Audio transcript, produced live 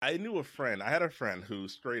I knew a friend. I had a friend who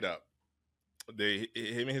straight up, him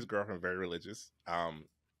and his girlfriend very religious. And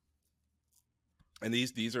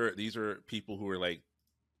these are people who are like,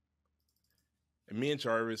 me and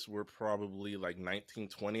Jarvis were probably like 19,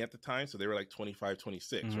 20 at the time, so they were like 25,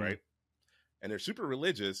 26, right? And they're super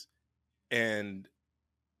religious, and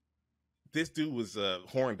this dude was a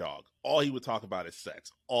horn dog. All he would talk about is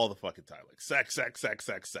sex all the fucking time, like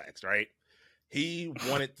sex, right? He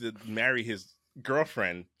wanted to marry his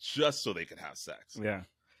girlfriend just so they could have sex. Yeah.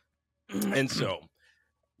 And so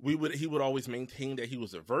he would always maintain that he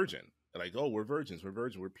was a virgin. Like, oh, we're virgins,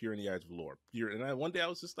 we're pure in the eyes of the Lord. Pure. And one day I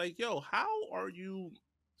was just like, yo, how are you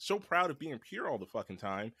so proud of being pure all the fucking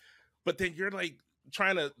time, but then you're like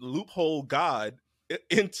trying to loophole God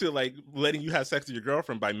into like letting you have sex with your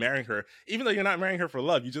girlfriend by marrying her, even though you're not marrying her for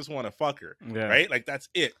love, you just want to fuck her, right? Like, that's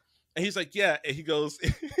it. And he's like, yeah. And he goes,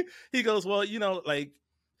 well, you know, like,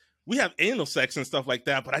 we have anal sex and stuff like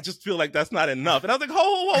that, but I just feel like that's not enough. And I was like,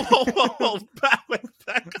 whoa,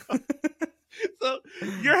 back up. So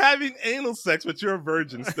you're having anal sex, but you're a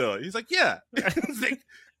virgin still. He's like, yeah. Like,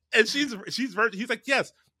 and she's virgin. He's like,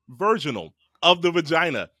 yes, virginal of the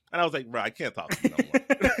vagina. And I was like, bro, I can't talk to you no more.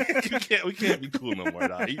 We can't be cool no more,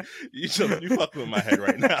 dog. You fucking with my head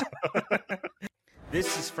right now.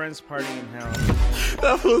 This is Friends Partying in Hell.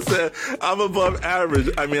 That fool said, I'm above average.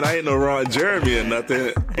 I mean, I ain't no Ron Jeremy or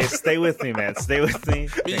nothing. Hey, stay with me, man. Stay with me.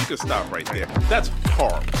 I mean, you can stop right there. That's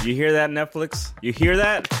horrible. You hear that, Netflix? You hear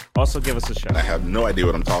that? Also give us a shout. I have no idea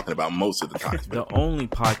what I'm talking about most of the time. The only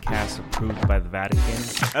podcast approved by the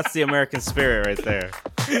Vatican. That's the American spirit right there.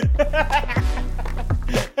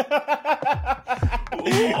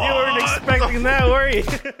 You weren't expecting that, were you?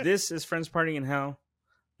 This is Friends Partying in Hell,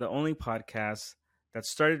 the only podcast that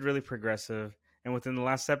started really progressive and within the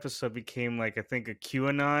last episode became like, I think, a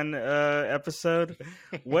QAnon episode.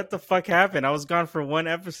 What the fuck happened? I was gone for one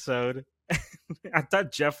episode. I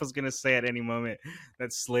thought Jeff was going to say at any moment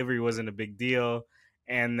that slavery wasn't a big deal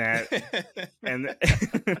and that and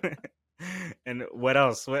and what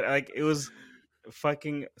else? What, like, it was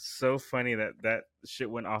fucking so funny that shit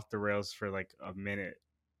went off the rails for like a minute.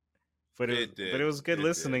 But it was good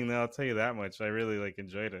listening though, I'll tell you that much. I really like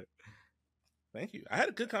enjoyed it. Thank you. I had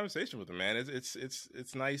a good conversation with him, man.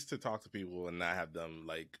 It's nice to talk to people and not have them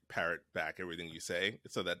like parrot back everything you say,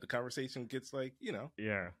 so that the conversation gets like, you know.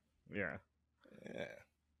 Yeah.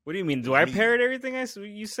 What do you mean? Do I parrot everything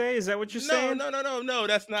you say? Is that what you're saying? No.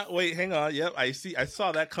 That's not. Wait, hang on. Yep, I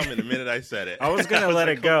saw that coming the minute I said it. I was gonna let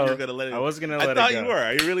it go. I was gonna let it go. I thought you were.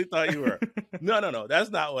 I really thought you were. No. That's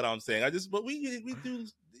not what I'm saying. But we do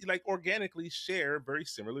like organically share very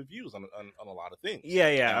similar views on a lot of things.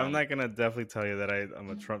 Yeah. I'm not gonna definitely tell you that I'm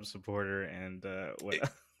a Trump supporter and what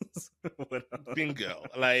else? What else? Bingo.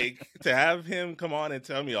 Like, to have him come on and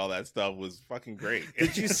tell me all that stuff was fucking great.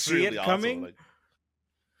 Did you see it coming? Like,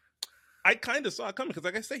 I kind of saw it coming because,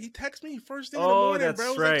 like I said, he texted me first thing in the morning,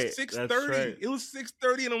 bro. It was like 6:30. Right. It was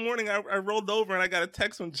 6:30 in the morning. I rolled over and I got a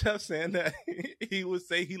text from Jeff saying that he would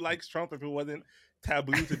say he likes Trump if it wasn't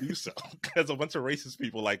taboo to do so, because a bunch of racist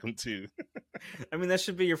people like him too. I mean, that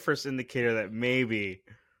should be your first indicator that maybe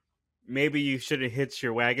you should have hitched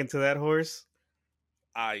your wagon to that horse.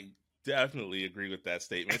 I definitely agree with that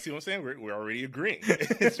statement. See what I'm saying? We're already agreeing.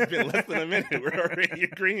 It's been less than a minute. We're already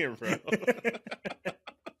agreeing, bro.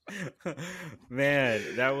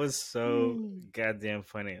 Man, that was so goddamn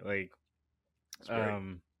funny. Like,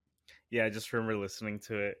 yeah, I just remember listening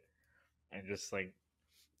to it and just like,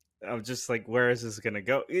 I'm just like, where is this gonna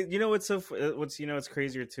go? You know what's what's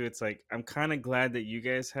crazier too? It's like, I'm kind of glad that you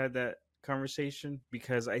guys had that conversation,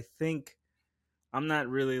 because I think I'm not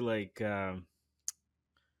really like I'm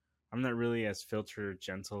not really as filtered or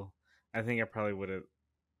gentle. I think I probably would have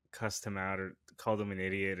cussed him out or called him an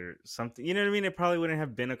idiot or something. You know what I mean? It probably wouldn't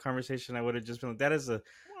have been a conversation. I would have just been like, that is the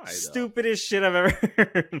stupidest shit I've ever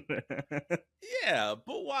heard. Yeah,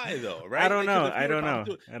 but why though? Right? I don't know.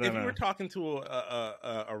 If you were talking to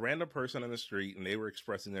a random person on the street and they were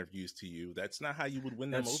expressing their views to you, that's not how you would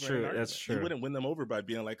win them over. That's true. You wouldn't win them over by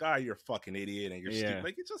being like, you're a fucking idiot and you're stupid.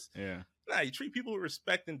 Like, you treat people with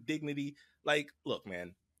respect and dignity. Like, look,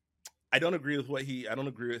 man, I don't agree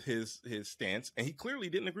with his stance, and he clearly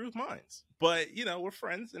didn't agree with mine. But, we're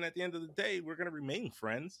friends, and at the end of the day, we're going to remain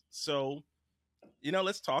friends. So,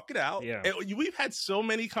 let's talk it out. Yeah. We've had so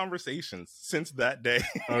many conversations since that day.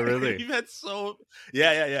 Oh, really? We've had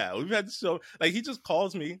yeah. We've had like, he just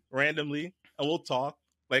calls me randomly, and we'll talk.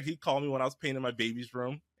 Like, he called me when I was painting my baby's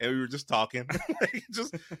room, and we were just talking.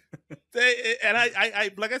 And I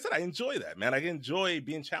like I said, I enjoy that, man. I enjoy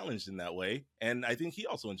being challenged in that way, and I think he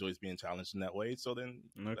also enjoys being challenged in that way. So then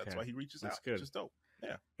that's why he reaches out. Good. Just dope.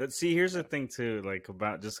 Yeah. But see, here's the thing too, like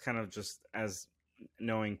about just kind of just as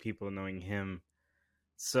knowing people, knowing him.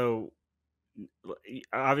 So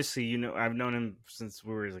obviously, I've known him since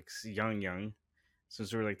we were like young,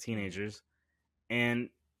 since we were like teenagers. And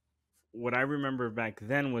what I remember back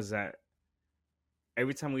then was that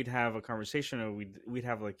every time we'd have a conversation, or we'd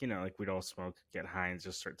have like like we'd all smoke, get high, and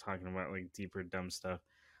just start talking about like deeper dumb stuff.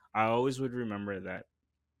 I always would remember that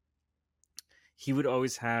he would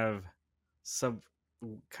always have some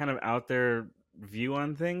kind of out there view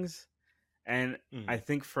on things, and I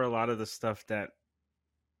think for a lot of those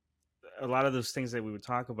things that we would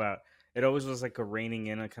talk about, it always was like a reining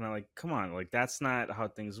in, a kind of like, come on, like that's not how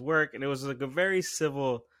things work. And it was like a very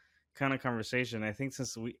civil kind of conversation. I think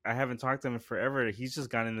since I haven't talked to him in forever, he's just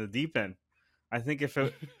gone into the deep end. I think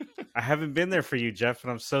I haven't been there for you, Jeff,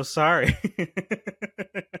 and I'm so sorry. He's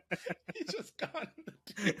just gone into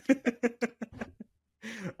the deep end.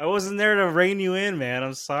 I wasn't there to rein you in, man.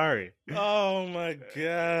 I'm sorry. Oh my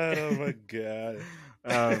god. Oh my god.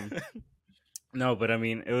 No, but I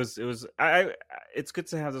mean, it's good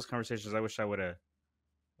to have those conversations. I wish I would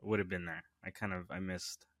have been there. I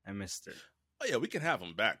missed it. Oh yeah, we can have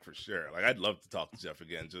him back for sure. Like, I'd love to talk to Jeff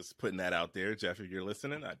again. Just putting that out there, Jeff. If you're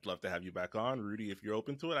listening, I'd love to have you back on. Rudy, if you're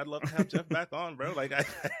open to it, I'd love to have Jeff back on, bro. Like, I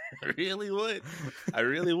really would. I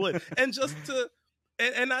really would. And just to,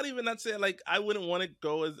 and not saying like I wouldn't want to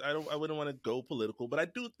go I wouldn't want to go political, but I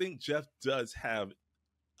do think Jeff does have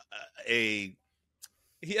he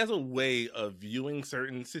has a way of viewing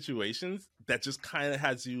certain situations that just kind of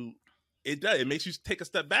has you. It makes you take a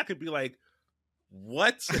step back and be like,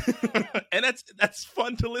 what? And that's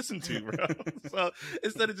fun to listen to, bro. So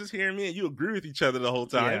instead of just hearing me and you agree with each other the whole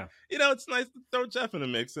time, it's nice to throw Jeff in the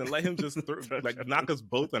mix and let him just knock us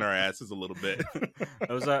both on our asses a little bit. It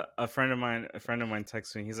was a friend of mine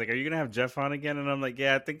texted me. He's like, "Are you gonna have Jeff on again?" And I'm like,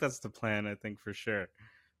 "Yeah, I think that's the plan. I think for sure."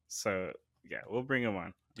 So yeah, we'll bring him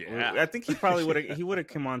on. Yeah, I think he probably would have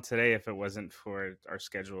come on today if it wasn't for our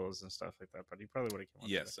schedules and stuff like that. But he probably would have come on.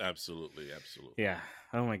 Yes, today. Absolutely. Yeah.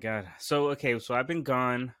 Oh my god. So I've been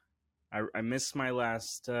gone. I missed my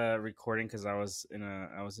last recording because I was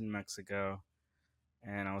in Mexico,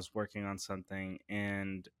 and I was working on something.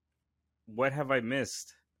 And what have I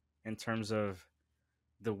missed in terms of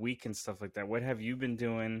the week and stuff like that? What have you been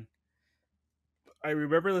doing? I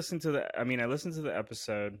remember listening to I listened to the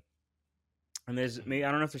episode. And I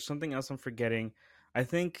don't know if there's something else I'm forgetting. I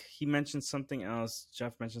think he mentioned something else.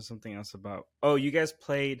 Jeff mentioned something else about. Oh, you guys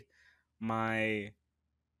played my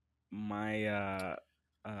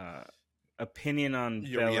opinion on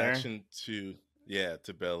your Bel-Air. Reaction to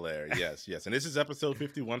Bel-Air. Yes. And this is episode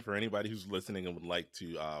 51 for anybody who's listening and would like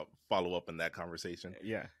to follow up on that conversation.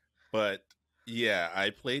 Yeah. But yeah,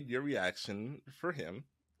 I played your reaction for him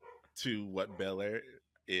to what Bel-Air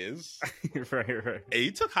is. right. And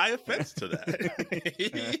he took high offense to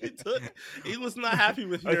that. he was not happy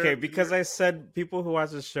with because I said people who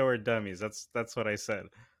watch the show are dummies. That's what I said.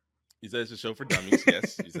 You said it's a show for dummies.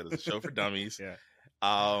 Yes, you said it's a show for dummies. Yeah.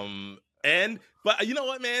 But you know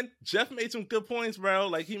what, man? Jeff made some good points, bro.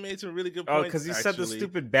 Like, he made some really good points. Oh, because he said the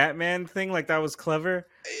stupid Batman thing, like that was clever.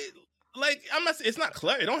 I'm not. It's not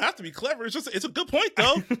clever. It don't have to be clever. It's a good point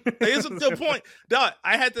though. It's a good point. Dog,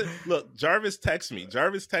 I had to look. Jarvis texted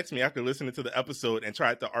me after listening to the episode and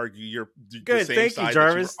tried to argue good. Thank you,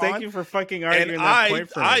 Jarvis. Thank you for fucking arguing that point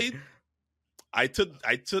for me. I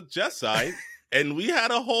took Jeff's side. And we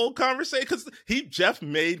had a whole conversation because Jeff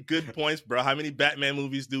made good points, bro. How many Batman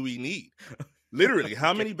movies do we need? Literally,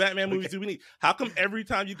 how many Batman movies do we need? How come every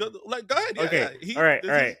time you go, like, go ahead. Okay. All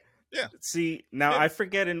right. Yeah. See, now I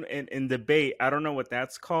forget in debate, I don't know what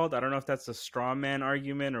that's called. I don't know if that's a straw man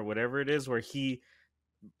argument or whatever it is, where he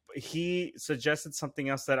suggested something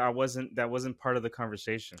else that wasn't part of the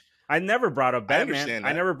conversation. I never brought up Batman.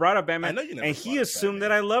 I never brought up Batman. I know you never. And he assumed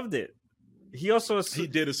that I loved it. He also he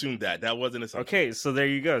did assume that wasn't assumption. Okay, so there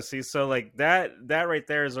you go. See, so like that right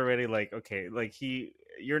there is already like, okay, like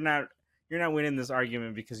you're not winning this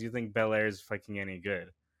argument because you think Bel-Air is fucking any good.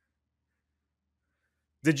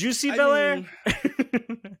 Did you see Bel-Air?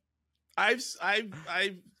 I've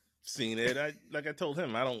seen it. Like I told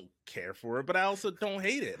him, I don't care for it, but I also don't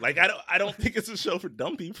hate it. Like I don't think it's a show for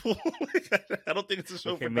dumb people. I don't think it's a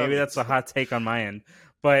show for dumb maybe that's a hot take on my end,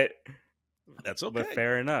 but that's okay. But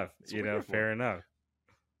fair enough. Fair enough.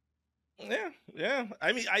 Yeah.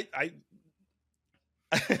 I mean, I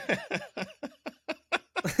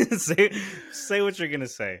say what you're gonna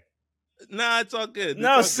say. Nah, it's all good.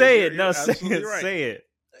 Say it. No, say it. Right. Say it.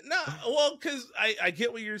 No, well, because I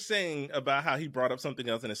get what you're saying about how he brought up something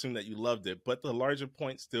else and assumed that you loved it, but the larger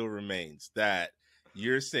point still remains that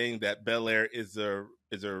you're saying that Bel-Air is a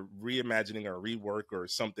reimagining or a rework or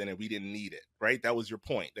something, and we didn't need it, right? That was your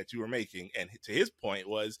point that you were making, and to his point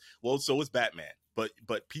was, well, so is Batman, but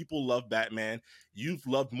people love Batman. You've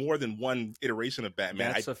loved more than one iteration of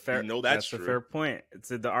Batman. That's that's a true. fair point. It's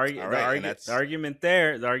the argument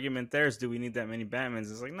there. The argument there is, do we need that many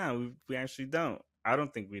Batmans? It's like, no, we actually don't. I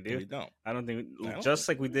don't think we do. We don't. I don't think just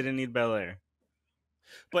like we didn't need Bel-Air.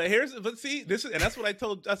 But see, this is, and that's what I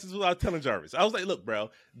told. That's what I was telling Jarvis. I was like, look,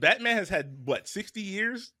 bro, Batman has had what 60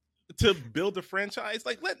 years to build a franchise.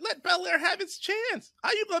 Like, let Bel-Air have its chance.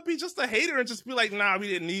 How you gonna be just a hater and just be like, nah, we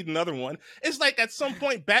didn't need another one? It's like at some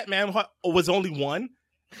point Batman was only one,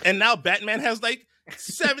 and now Batman has like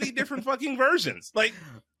 70 different fucking versions. Like,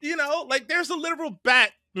 like there's a literal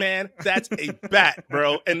Batman that's a bat,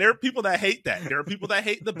 bro. And there are people that hate that. There are people that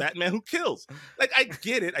hate the Batman who kills. Like, I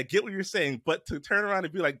get it. I get what you're saying. But to turn around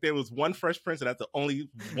and be like, there was one Fresh Prince and that's the only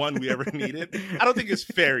one we ever needed, I don't think it's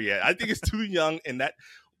fair yet. I think it's too young. And that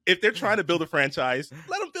if they're trying to build a franchise,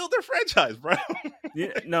 let them build their franchise, bro.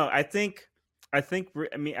 Yeah, no, I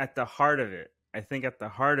mean, at the heart of it,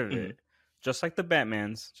 just like the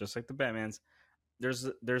Batmans,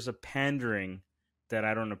 there's a pandering that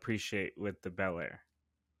I don't appreciate with the Bel-Air.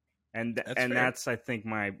 And that's I think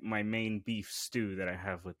my main beef stew that I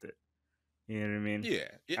have with it. You know what I mean? Yeah.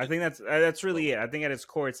 I think that's really it. I think at its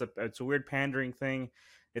core, it's a weird pandering thing.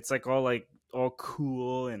 It's like all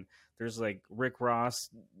cool, and there's like Rick Ross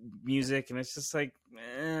music, and it's just like,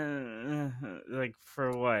 like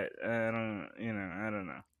for what? I don't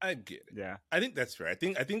know. I get it. Yeah, I think that's fair. I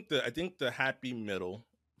think the happy middle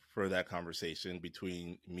for that conversation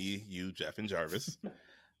between me, you, Jeff, and Jarvis.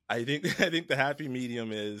 I think the happy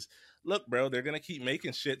medium is, look, bro, they're gonna keep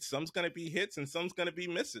making shit. Some's gonna be hits and some's gonna be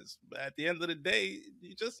misses. But at the end of the day,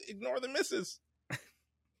 you just ignore the misses.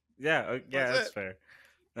 Yeah, that's fair.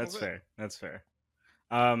 That's fair.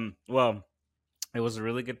 Well, it was a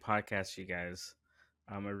really good podcast, you guys.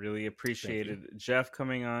 I really appreciated Jeff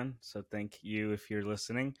coming on. So thank you if you're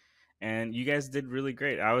listening. And you guys did really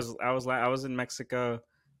great. I was in Mexico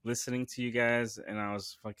listening to you guys, and I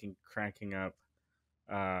was fucking cracking up.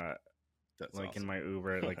 That's like awesome. In my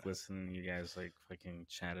Uber, like listening to you guys like fucking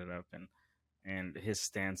chat it up, and his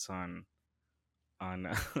stance on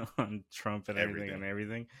Trump and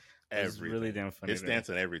everything. It was really damn funny. His stance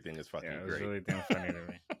on everything is fucking great. It was really damn funny to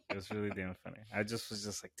me. It was really damn funny. I was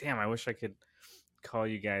just like, damn, I wish I could call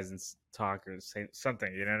you guys and talk or say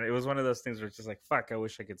something. It was one of those things where it's just like, fuck, I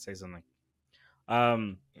wish I could say something.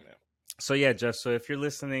 So yeah, Jeff. So if you're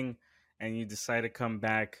listening and you decide to come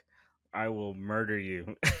back, I will murder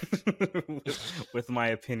you with my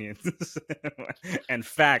opinions and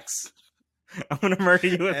facts. I'm gonna murder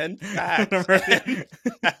you with facts.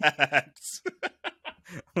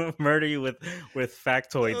 I'm gonna murder you with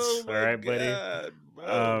factoids. Oh all right, buddy.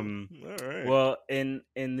 All right. Well, in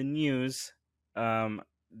the news,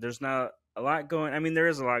 there's not a lot going. I mean, there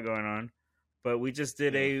is a lot going on, but we just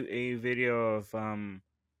did a video of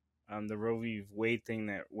the Roe v. Wade thing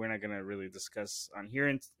that we're not gonna really discuss on here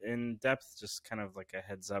in depth. Just kind of like a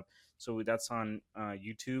heads up. So that's on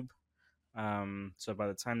YouTube. So by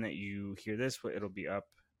the time that you hear this, it'll be up.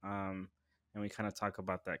 And we kind of talk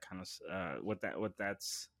about that kind of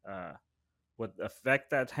what effect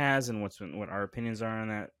that has and what our opinions are on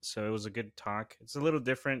that. So it was a good talk. It's a little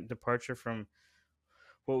different departure from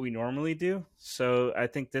what we normally do. So I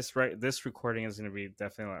think this recording is going to be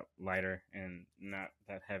definitely a lot lighter and not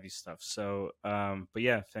that heavy stuff. So, but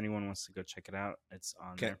yeah, if anyone wants to go check it out, it's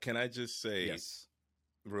on there. Can I just say, yes,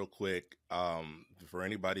 real quick, for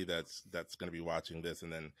anybody that's going to be watching this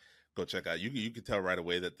and then go check out, you can tell right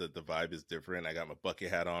away that the vibe is different. I got my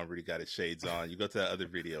bucket hat on, really got his shades on. You go to that other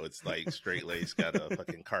video, it's like straight laced, got a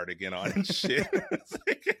fucking cardigan on and shit.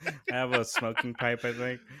 I have a smoking pipe, I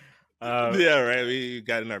think. Yeah, right. We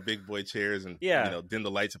got in our big boy chairs and dim the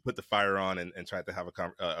lights and put the fire on and tried to have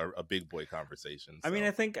a big boy conversation. So, I mean,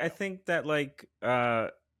 I think that like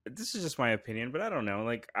this is just my opinion, but I don't know.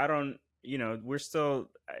 Like, I don't. We're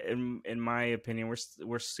still, in my opinion,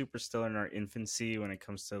 we're super still in our infancy when it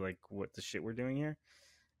comes to like what the shit we're doing here,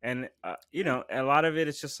 and a lot of it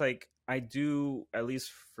is just like I do, at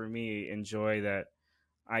least for me, enjoy that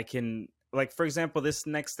I can, like, for example, this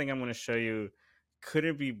next thing I'm going to show you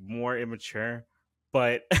couldn't be more immature,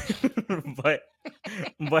 but but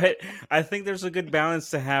I think there's a good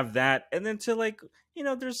balance to have that, and then to like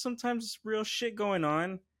there's sometimes real shit going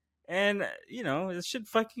on. And this shit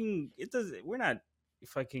we're not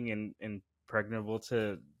fucking impregnable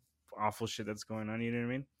to awful shit that's going on, you know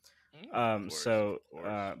what I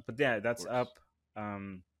mean? But yeah, that's up.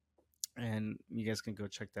 And you guys can go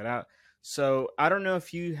check that out. So I don't know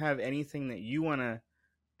if you have anything that you want to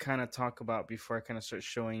kind of talk about before I kind of start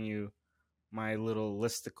showing you my little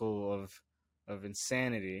listicle of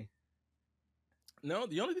insanity? No,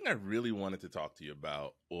 the only thing I really wanted to talk to you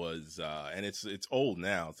about was, and it's old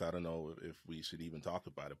now, so I don't know if we should even talk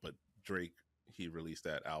about it. But Drake, he released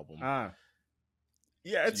that album.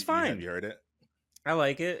 Yeah, it's fine. Have you heard it? I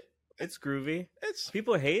like it. It's groovy.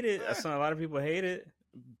 People hate it. I saw a lot of people hate it.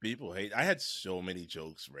 People hate. I had so many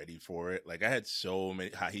jokes ready for it. Like I had so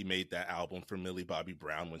many how he made that album for Millie Bobby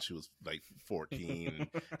Brown when she was like 14.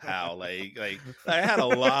 How like I had a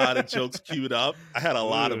lot of jokes queued up. I had a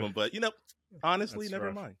lot of them, but honestly, That's never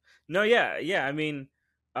rough. mind. No, yeah. I mean,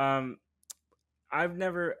 I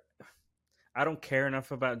don't care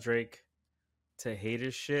enough about Drake to hate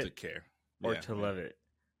his shit To care or to love it.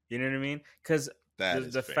 You know what I mean? Because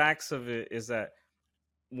the facts of it is that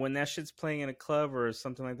when that shit's playing in a club or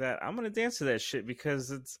something like that, I'm gonna dance to that shit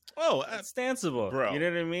because it's danceable, bro. You know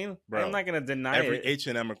what I mean? Bro, I'm not gonna deny it.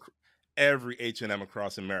 Every H&M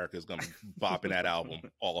across America is gonna be bopping that album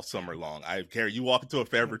all summer long. I care. You walk into a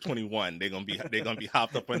Forever 21, they're gonna be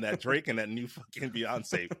hopped up on that Drake and that new fucking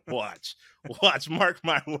Beyonce. Watch, mark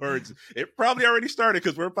my words. It probably already started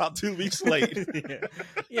because we're about 2 weeks late.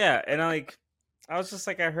 Yeah, and I was just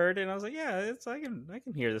like, I heard it, and I was like, yeah, I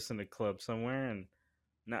can hear this in the club somewhere and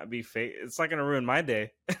not be fake. It's not gonna ruin my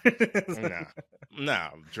day.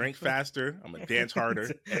 Nah. Drink faster. I'm gonna dance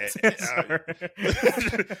harder.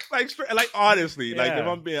 like honestly, like if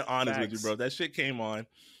I'm being honest with you, bro, that shit came on.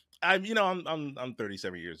 I'm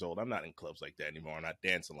 37 years old. I'm not in clubs like that anymore. I'm not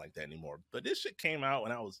dancing like that anymore. But this shit came out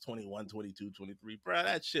when I was 21, 22, 23. Bro,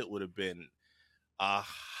 that shit would have been a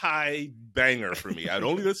high banger for me. I'd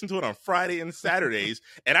only listen to it on Friday and Saturdays,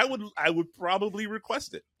 and I would probably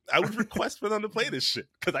request it. I would request for them to play this shit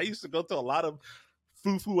because I used to go to a lot of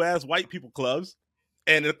foo-foo ass white people clubs,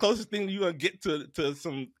 and the closest thing you're gonna get to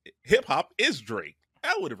some hip hop is Drake.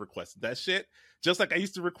 I would have requested that shit, just like I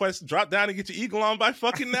used to request "Drop Down and Get Your Eagle On" by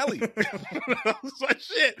fucking Nelly. That was my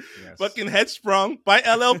shit. Yes. Fucking "Headsprung" by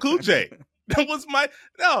LL Cool J. That was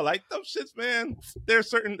those shits, man.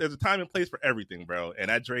 There's a time and place for everything, bro. And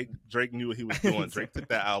that Drake knew what he was doing. Drake took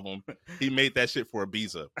that album. He made that shit for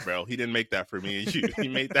Ibiza, bro. He didn't make that for me and you. He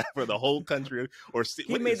made that for the whole country.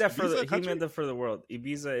 He made that for the world.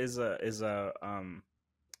 Ibiza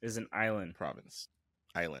is an island province.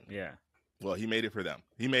 Island. Yeah. Well, he made it for them.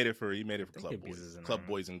 He made it for club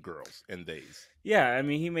boys and girls and theys. Yeah, I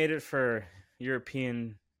mean, he made it for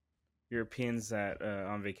Europeans that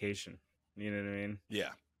on vacation. You know what I mean?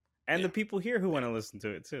 Yeah. And the people here who want to listen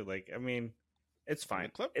to it too. Like, I mean, it's fine.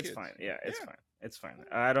 It's fine. Yeah, it's fine. It's fine.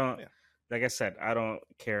 I don't like I said, I don't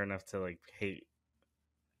care enough to like hate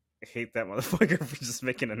that motherfucker for just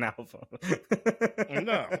making an album.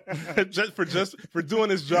 No. just for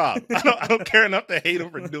doing his job. I don't care enough to hate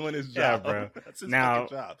him for doing his job. Yeah, bro. That's his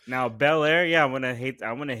fucking job. Now Bel Air, yeah, I'm gonna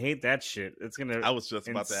hate that shit. It's gonna I was just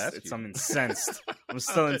about to ask you. I'm incensed. I'm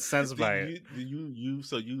still incensed by it.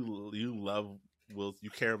 You love Will,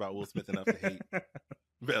 you care about Will Smith enough to hate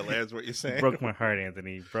Bel Air is what you're saying? Broke my heart,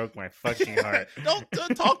 Anthony. Broke my fucking heart.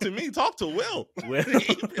 Don't talk to me. Talk to Will.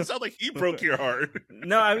 It sounds like he broke your heart.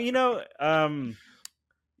 No, I mean,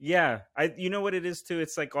 yeah. You know what it is too?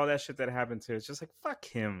 It's like all that shit that happened to. It's just like fuck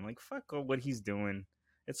him. Like fuck what he's doing.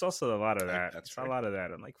 It's also a lot of that. It's a lot of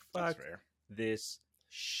that. I'm like fuck this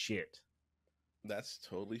shit. That's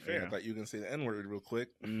totally fair. Yeah. I thought you were gonna say the N-word real quick.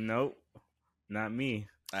 Nope, not me.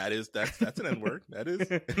 That's an N-word. That is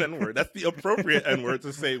an N-word. That's the appropriate N-word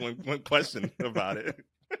to say when questioned about it.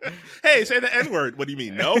 Hey, say the N-word. What do you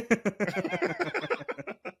mean? No.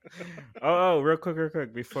 Real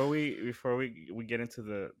quick. Before we get into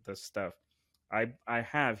the stuff, I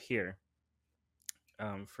have here,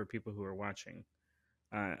 for people who are watching,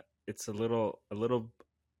 it's a little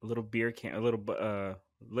beer can, a little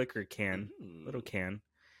liquor can, little can,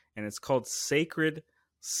 and it's called Sacred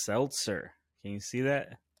Seltzer. Can you see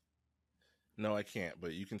that? No, I can't,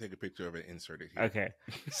 but you can take a picture of it and insert it here. Okay.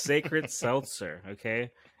 Sacred Seltzer,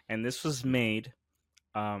 okay? And this was made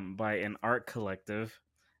by an art collective,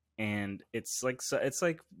 and it's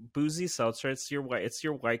like boozy seltzer. It's your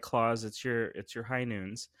White Claws, it's your High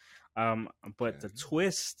Noons. But the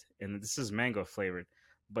twist, and this is mango flavored,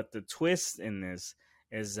 but the twist in this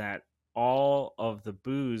is that all of the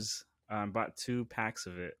booze, bought 2 packs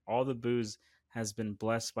of it, all the booze has been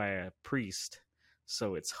blessed by a priest,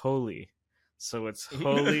 so it's holy. So it's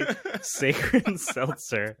holy sacred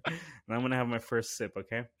seltzer. And I'm gonna have my first sip,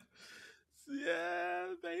 okay?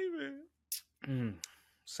 Yeah, baby.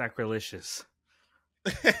 Sacrilegious.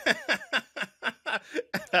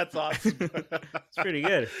 That's awesome. It's pretty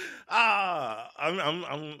good. I'm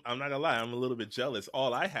not gonna lie, I'm a little bit jealous.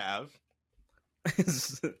 All I have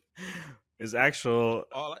is actual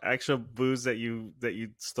All booze that you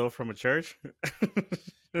stole from a church.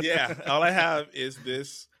 Yeah, all I have is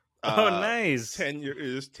this. Oh, nice.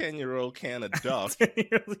 10-year-old can of Duff.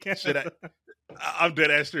 10-year-old can Should of I'm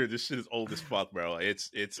dead ass sure this shit is old as fuck, bro.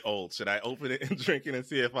 It's old. Should I open it and drink it and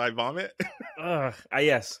see if I vomit?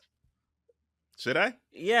 Yes. Should I?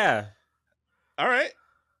 Yeah. All right,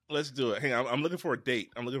 let's do it. Hang on, I'm looking for a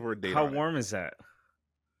date. How warm is that?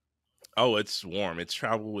 Oh, it's warm. It's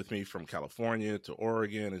traveled with me from California to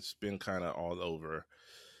Oregon. It's been kind of all over.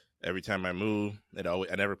 Every time I move, I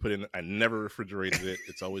never refrigerated it.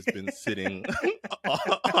 It's always been sitting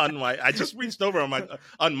on my. I just reached over on my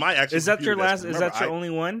actual. Is that your last? Remember, is that your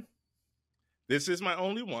only one? This is my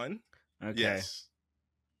only one. Okay. Yes.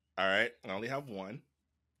 All right. I only have one.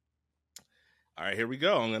 All right. Here we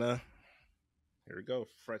go. Here we go.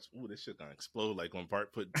 Fresh. Ooh, this shit gonna explode like when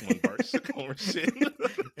Bart shook over shit.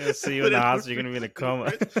 Yeah, see you in the house. You're gonna be in a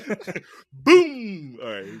coma. Boom. All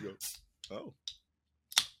right. Here we go. Oh.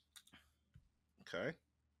 Okay.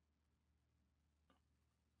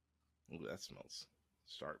 Ooh, that smells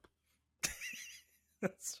sharp.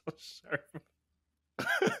 That's so sharp.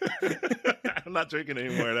 I'm not drinking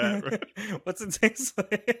any more of that. Bro. What's it taste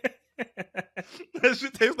like? That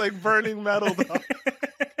shit tastes like burning metal, dog.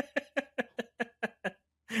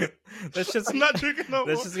 I'm not drinking no more.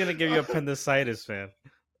 That's just gonna give you appendicitis, man.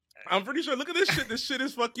 I'm pretty sure. Look at this shit. This shit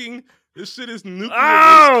is nuclear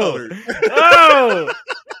colored. Oh!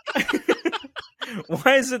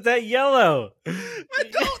 Why is it that yellow? I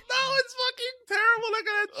don't know. It's fucking terrible. Look at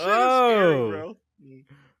that shit. Oh. It's scary, bro.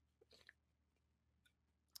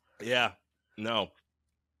 Yeah. No.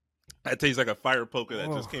 That tastes like a fire poker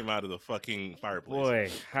that just came out of the fucking fireplace.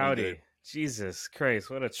 Boy, howdy. Jesus Christ,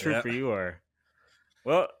 what a trooper you are.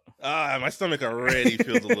 Well, my stomach already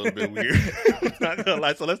feels a little bit weird. I'm not gonna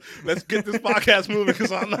lie. So let's get this podcast moving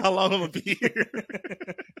because I don't know how long I'm gonna be here.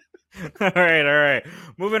 All right.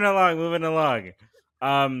 Moving along.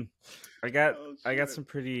 I got some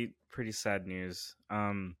pretty sad news.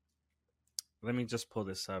 Let me just pull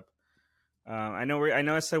this up. I know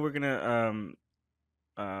I said we're gonna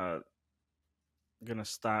start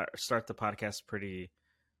the podcast pretty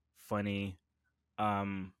funny.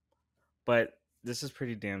 But this is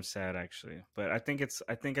pretty damn sad, actually. But I think I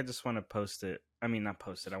just want to post it. I mean, not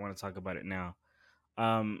post it. I want to talk about it now.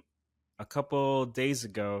 A couple days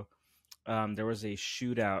ago, there was a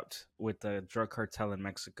shootout with the drug cartel in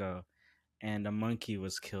Mexico, and a monkey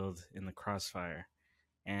was killed in the crossfire.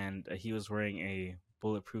 And he was wearing a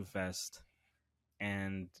bulletproof vest.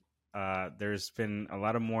 And there's been a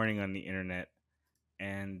lot of mourning on the internet.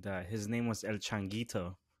 And his name was El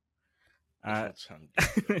Changuito. And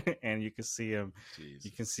you can see him. Jeez. You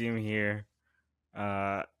can see him here.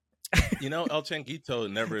 El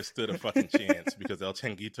Changuito never stood a fucking chance because El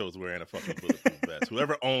Changuito was wearing a fucking bulletproof vest.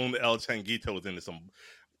 Whoever owned El Changuito was in some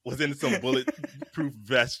bulletproof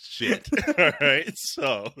vest shit. All right,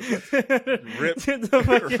 so rip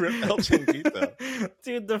El Changuito.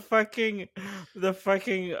 Dude, the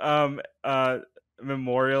fucking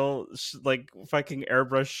memorial fucking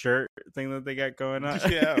airbrush shirt thing that they got going on.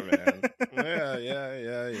 Yeah, man. Yeah.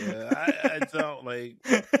 I don't like.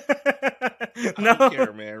 I don't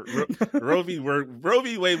care, man. Roe v.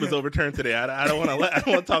 Wade was overturned today. I don't want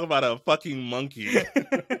to talk about a fucking monkey.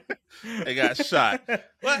 They got shot.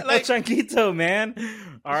 What, like Chanquito, man.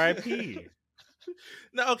 R.I.P.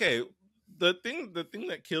 No, okay. The thing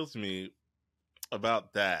that kills me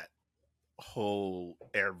about that whole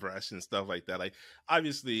airbrush and stuff like that, like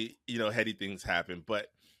obviously, heady things happen, but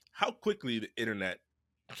how quickly the internet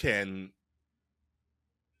can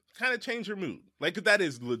kind of change your mood. Like, that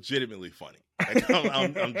is legitimately funny. Like,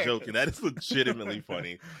 I'm joking. That is legitimately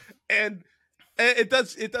funny. And it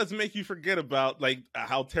does make you forget about like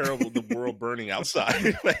how terrible the world burning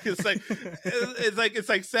outside. It's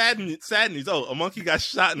like sad news. Oh, a monkey got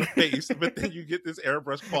shot in the face, but then you get this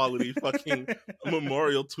airbrush quality fucking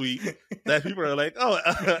memorial tweet that people are like, oh,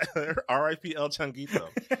 R.I.P. El Changuito.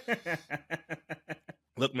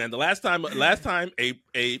 Look, man, the last time a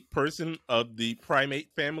person of the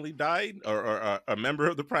primate family died, or a member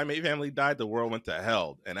of the primate family died, the world went to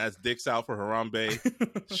hell. And that's dicks out for Harambe.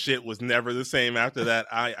 Shit was never the same after that.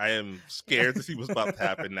 I am scared to see what's about to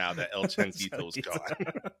happen now that El Changuito's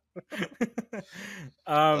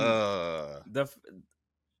gone.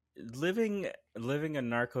 Living a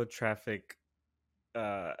narco traffic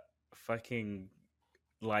fucking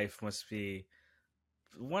life must be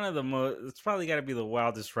one of the most. It's probably got to be the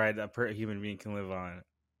wildest ride that a human being can live on,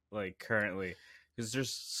 like currently, because there's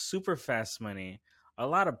super fast money, a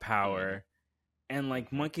lot of power, and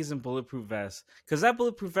like monkeys and bulletproof vests. Because that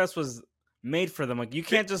bulletproof vest was made for the monkey. You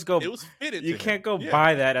can't just go. It was fitted. You to can't him. go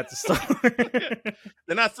buy that at the store.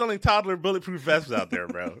 They're not selling toddler bulletproof vests out there,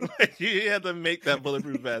 bro. Like, you had to make that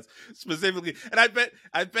bulletproof vest specifically. And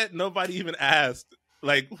I bet nobody even asked,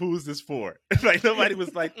 like, who's this for? Like, nobody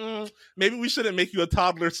was like, maybe we shouldn't make you a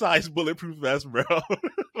toddler-sized bulletproof vest, bro.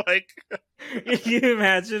 Like, Can you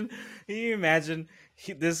imagine?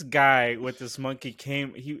 This guy with this monkey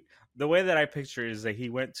came. The way that I picture it is that he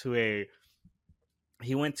went to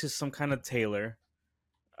some kind of tailor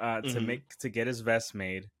to get his vest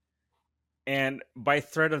made, and by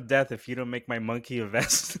threat of death, if you don't make my monkey a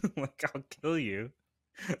vest, like, I'll kill you.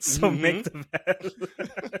 So make the vest.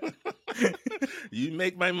 You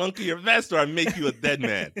make my monkey a vest, or I make you a dead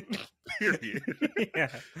man. Period. Yeah.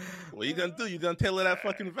 What you gonna do? You gonna tailor that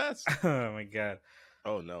fucking vest? Oh my god.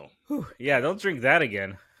 Oh no. Whew. Yeah, don't drink that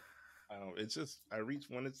again. It's just I reach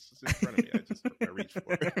when it's in front of me. I reach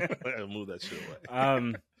for it. I move that shit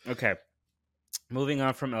away. Okay. Moving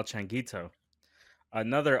on from El Changuito,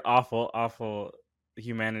 another awful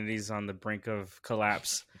humanity's on the brink of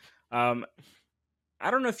collapse. I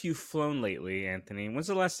don't know if you've flown lately, Anthony. When's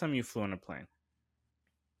the last time you flew on a plane?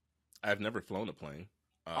 I've never flown a plane.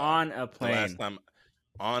 On a plane. The last time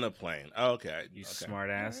on a plane. Okay. You smart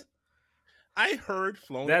ass. I heard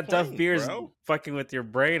flown that a plane, Duff beer is bro. Fucking with your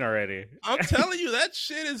brain already. I'm telling you, that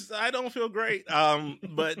shit is. I don't feel great.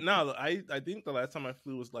 But no, I think the last time I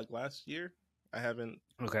flew was like last year. I haven't.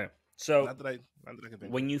 Okay, so not that I can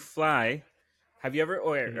think. When you fly, have you ever?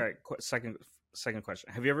 All right. Second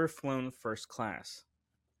question. Have you ever flown first class?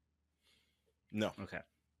 No. Okay.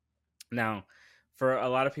 Now, for a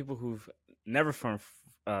lot of people who've never flown,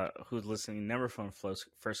 who's listening, never flown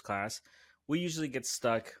first class, we usually get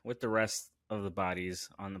stuck with the rest of the bodies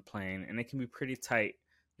on the plane, and it can be pretty tight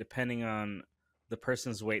depending on the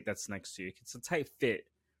person's weight that's next to you. It's a tight fit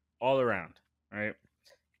all around, right?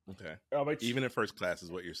 Okay. Even in first class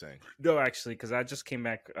is what you're saying? No, actually, because I just came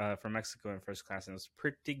back from Mexico in first class, and it was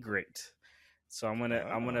pretty great. So I'm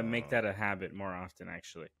gonna make that a habit more often,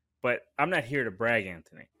 actually. But I'm not here to brag,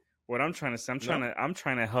 Anthony. What I'm trying to say, I'm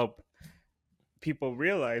trying to help people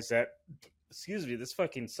realize that. Excuse me, this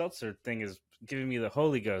fucking seltzer thing is giving me the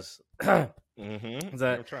Holy Ghost. I'm trying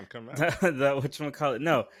to come out. Whatchamacallit?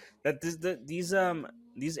 No, that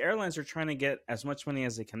these airlines are trying to get as much money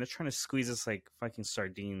as they can. They're trying to squeeze us like fucking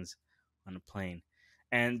sardines on a plane.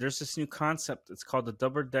 And there's this new concept. It's called the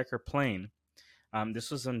double-decker plane.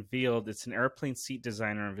 This was unveiled. It's an airplane seat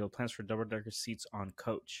designer unveiled plans for double-decker seats on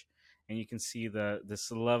coach. And you can see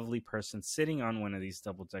this lovely person sitting on one of these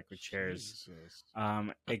double-decker chairs.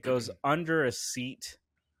 It goes under a seat,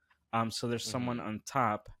 so there's someone on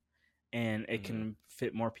top, and it can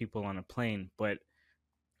fit more people on a plane. But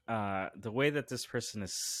the way that this person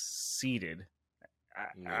is seated,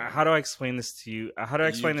 how do I explain this to you? How do I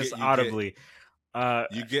explain this audibly?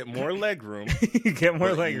 You get more leg room. You get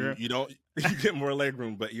more leg room. You get more leg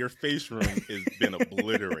room, but your face room has been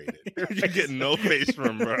obliterated. You get no face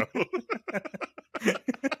room, bro.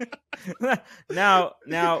 Now,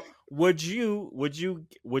 would you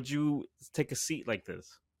take a seat like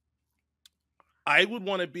this? I would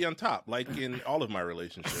want to be on top, like in all of my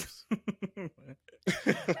relationships.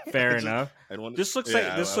 Fair enough. This looks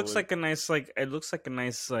like a nice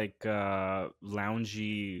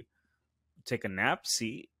loungy take a nap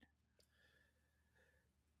seat.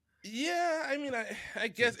 Yeah, I mean, I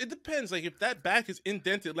guess it depends. Like, if that back is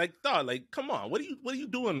indented, like, dog, like, come on, what are you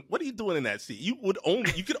doing? What are you doing in that seat? You could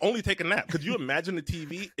only take a nap. Could you imagine the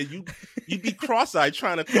TV? And you'd be cross-eyed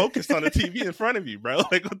trying to focus on the TV in front of you, bro.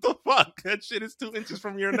 Like, what the fuck? That shit is 2 inches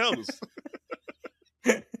from your nose.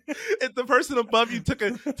 If the person above you took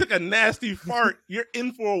a nasty fart, you're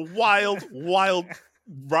in for a wild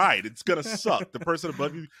ride. It's gonna suck. The person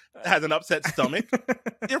above you has an upset stomach.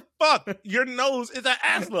 You're fucked. Your nose is at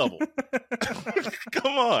ass level.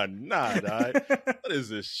 Come on, nah, dog. What is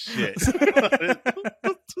this shit?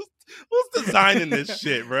 Who's designing this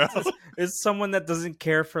shit, bro? It's someone that doesn't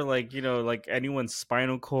care for like anyone's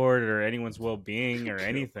spinal cord or anyone's well-being or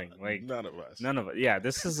anything. Like none of us. Yeah,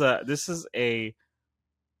 this is a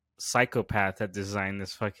psychopath that designed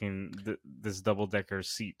this double-decker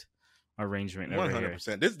seat arrangement.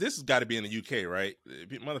 100%. This has got to be in the UK, right?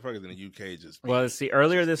 Motherfuckers in the UK just. Well, let's see.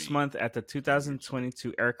 Earlier this month at the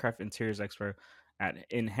 2022 Aircraft Interiors Expo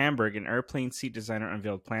in Hamburg, an airplane seat designer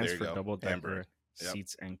unveiled plans for double-decker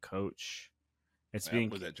seats and coach. Was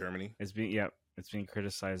that Germany? It's being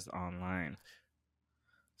criticized online.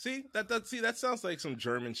 See that sounds like some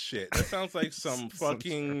German shit. That sounds like some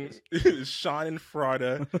fucking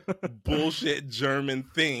Schadenfreude bullshit German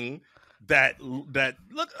thing that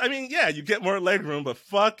look. I mean, yeah, you get more leg room, but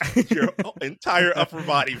fuck your entire upper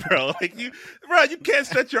body, bro. Like you can't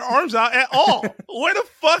stretch your arms out at all. Where the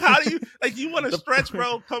fuck? How do you like? You want to stretch,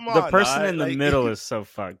 bro? Come on. The person in the like, middle is so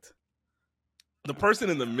fucked. The person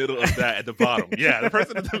in the middle of that at the bottom. Yeah, the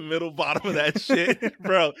person at the middle bottom of that shit,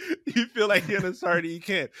 bro. You feel like you're in a party, you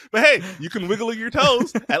can't. But hey, you can wiggle your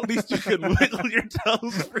toes. At least you can wiggle your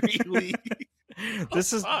toes freely.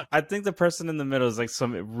 I think the person in the middle is like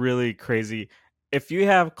some really crazy. If you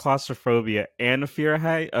have claustrophobia and a fear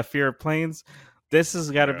of planes, this has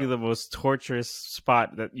got to be the most torturous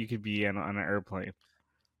spot that you could be in on an airplane.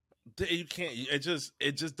 You can't. It just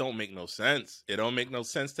don't make no sense. It don't make no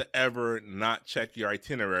sense to ever not check your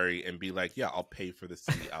itinerary and be like, yeah, I'll pay for the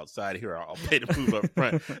seat outside here. I'll pay to move up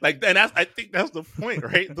front. Like, and I think that's the point,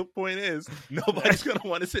 right? The point is nobody's gonna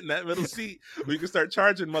want to sit in that middle seat where you can start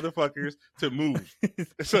charging motherfuckers to move.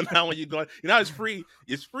 So now when you go, it's free.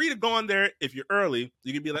 It's free to go on there if you're early.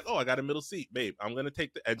 You can be like, oh, I got a middle seat, babe. I'm gonna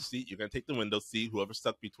take the edge seat. You're gonna take the window seat. Whoever's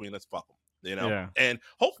stuck between us, fuck them. And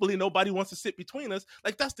hopefully nobody wants to sit between us.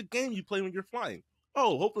 Like, that's the game you play when you're flying.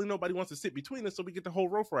 Oh, hopefully nobody wants to sit between us so we get the whole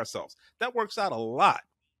row for ourselves. That works out a lot.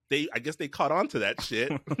 I guess they caught on to that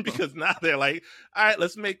shit because now they're like, all right,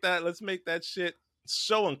 let's make that shit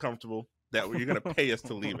so uncomfortable that you're gonna pay us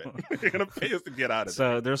to leave it. You're gonna pay us to get out of it.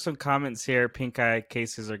 So there's some comments here. Pink eye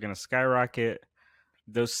cases are gonna skyrocket.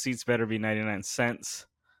 Those seats better be 99 cents.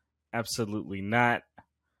 Absolutely not.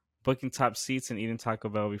 Booking top seats and eating Taco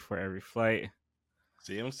Bell before every flight.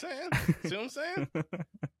 See what I'm saying? See what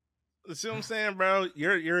I'm saying, bro?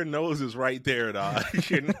 Your nose is right there, dog.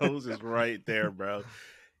 Your nose is right there, bro.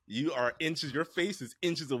 You are inches. Your face is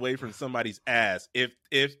inches away from somebody's ass. If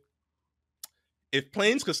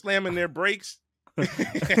planes could slam in their brakes,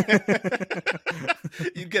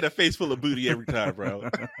 you'd get a face full of booty every time, bro.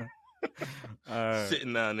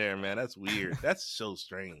 Sitting down there, man. That's weird. That's so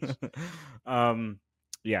strange.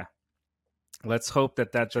 Yeah. Let's hope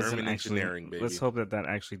that doesn't actually. Baby. Let's hope that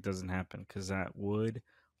actually doesn't happen, because that would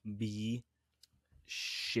be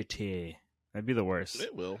shitty. That'd be the worst.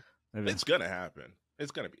 It will. It's gonna happen.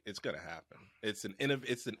 It's gonna happen. It's an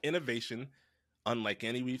innovation unlike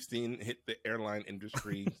any we've seen hit the airline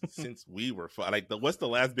industry since we were like. What's the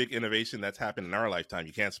last big innovation that's happened in our lifetime?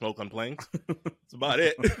 You can't smoke on planes. That's about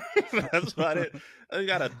it. That's about it. You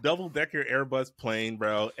got a double-decker Airbus plane,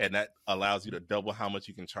 bro, and that allows you to double how much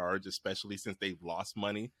you can charge, especially since they've lost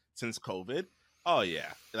money since COVID. Oh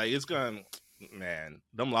yeah, like it's going. Man,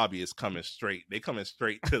 them lobbyists coming straight. They coming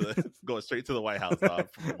straight to the going straight to the White House.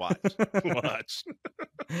 Watch.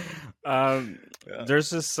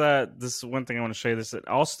 There's this one thing I want to show you. This at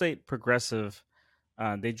Allstate Progressive,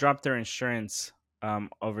 they dropped their insurance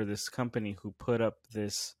over this company who put up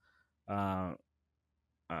this. They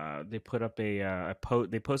put up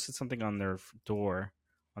they posted something on their door,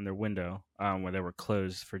 on their window, where they were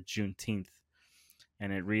closed for Juneteenth.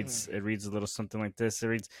 And it reads a little something like this. It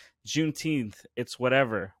reads, Juneteenth, it's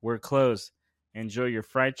whatever. We're closed. Enjoy your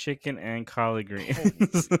fried chicken and collard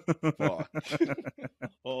greens.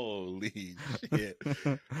 Holy shit.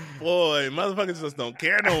 Boy, motherfuckers just don't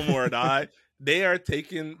care no more, dog. They are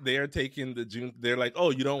taking the June. They're like, oh,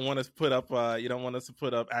 you don't want us to put up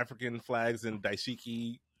African flags and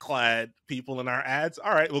dashiki clad people in our ads.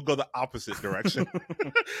 All right, we'll go the opposite direction.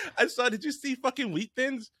 Did you see fucking Wheat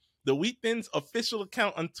Thins? The Wheat Thins official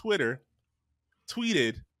account on Twitter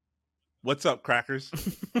tweeted, "What's up, crackers?"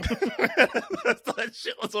 That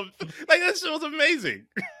shit was amazing.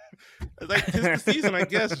 Like, 'tis the season, I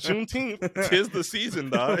guess. Juneteenth, 'tis the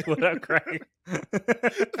season, dog. What up, crackers?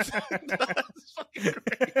 That's fucking great.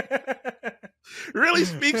 Really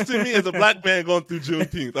speaks to me as a black man going through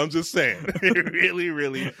Juneteenth. I'm just saying. It really,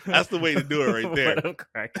 really, that's the way to do it right there. What up,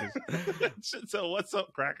 crackers? So, what's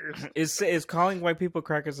up, crackers? Is calling white people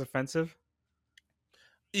crackers offensive?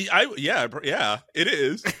 Yeah, it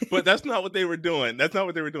is. But that's not what they were doing. Their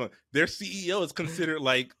CEO is considered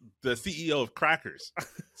like the CEO of crackers.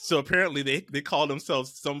 So apparently they call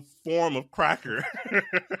themselves some form of cracker.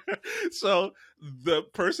 So the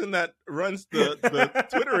person that runs the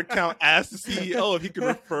Twitter account asked the CEO if he could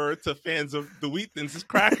refer to fans of the Wheat Thins as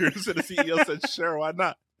crackers. And the CEO said, sure, why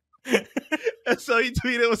not? And so he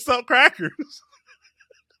tweeted, "What's up, crackers?"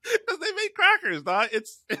 Because they make crackers, dog.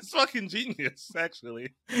 It's fucking genius,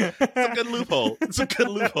 actually. It's a good loophole.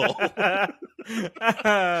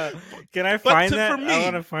 Can I find that? I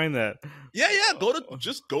want to find that. Yeah. Go to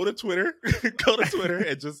Twitter. Go to Twitter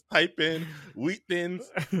and just type in Wheat Thins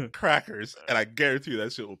crackers, and I guarantee you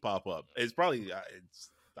that shit will pop up. It's probably.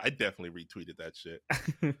 I definitely retweeted that shit.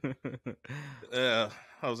 I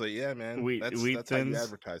was like, yeah, man. That's how you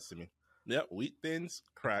advertise to me. Yep, wheat thins,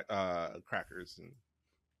 crackers,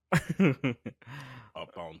 and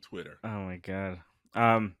up on Twitter. Oh my god.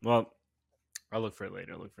 Well, I'll look for it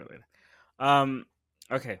later.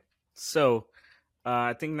 Okay. So,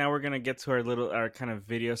 I think now we're gonna get to our kind of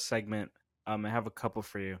video segment. I have a couple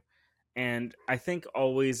for you, and I think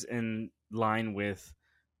always in line with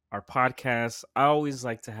our podcast, I always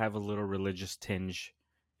like to have a little religious tinge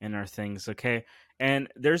in our things. Okay, and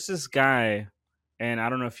there's this guy, and I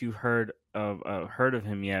don't know if you've heard of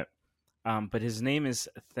him yet, but his name is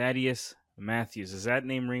Thaddeus Matthews. Does that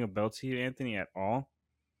name ring a bell to you, Anthony, at all?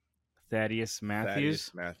 Thaddeus Matthews.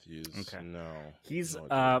 Thaddeus Matthews. Okay. No. He's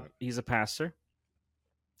no, he's a pastor.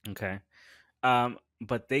 Okay.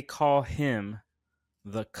 But they call him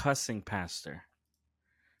the cussing pastor.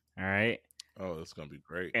 All right. Oh, that's gonna be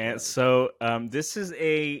great. And guys. so this is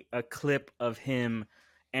a clip of him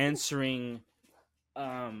answering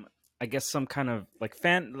I guess some kind of like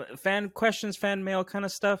fan questions, fan mail kind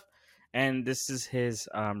of stuff. And this is his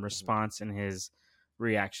response and his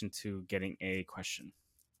reaction to getting a question.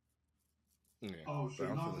 Yeah. Oh, I'm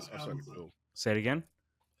starting to feel. Say it again.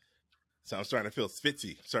 So I'm starting to feel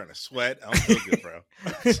spitzy. I'm starting to sweat. I don't feel good, bro.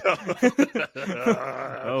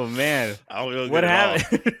 Oh man, I don't feel good. What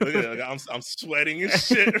happened? Look at, I'm sweating and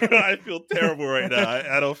shit. I feel terrible right now.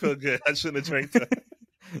 I don't feel good. I shouldn't have drank that.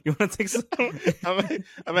 You want to take some? I'm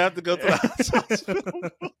gonna have to go to the hospital.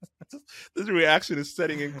 This reaction is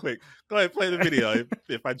setting in quick. Go ahead, play the video.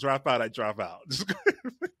 If I drop out, I drop out. Just go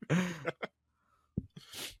ahead.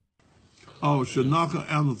 Oh,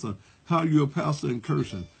 Shanaka Anderson, how you a pastor in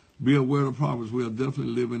cursing? Be aware of the prophets. We are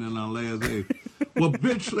definitely living in our last days. Well,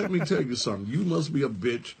 bitch, let me tell you something. You must be a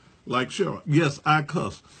bitch like Cheryl. Yes, I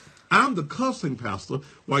cuss. I'm the cussing pastor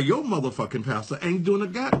while your motherfucking pastor ain't doing a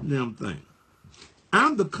goddamn thing.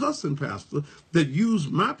 I'm the cussing pastor that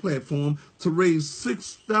used my platform to raise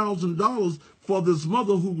 $6,000 for this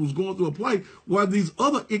mother who was going through a plight while these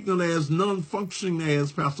other ignorant ass, non-functioning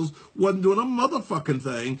ass pastors wasn't doing a motherfucking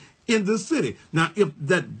thing in this city. Now, if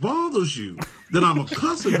that bothers you that I'm a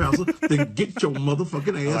cussing pastor, then get your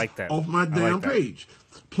motherfucking ass off my damn page.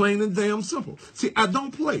 Plain and damn simple. See, I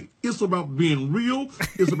don't play. It's about being real.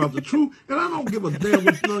 It's about the truth. And I don't give a damn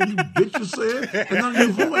what none of you bitches said and none of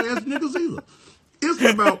you whole ass niggas either.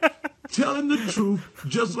 It's about telling the truth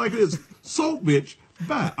just like it is. So, bitch,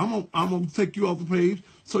 bye. I'm gonna take you off the page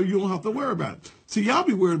so you don't have to worry about it. See, y'all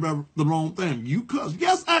be worried about the wrong thing. You cuss.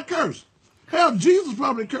 Yes, I curse. Hell, Jesus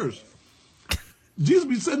probably cursed. Jesus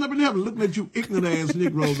be sitting up in heaven looking at you ignorant ass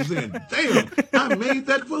Negroes and saying, damn, I made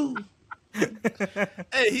that fool.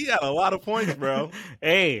 Hey, he got a lot of points, bro.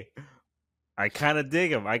 Hey, I kind of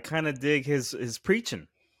dig him. I kind of dig his preaching.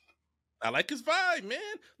 I like his vibe, man.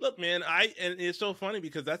 Look, man, and it's so funny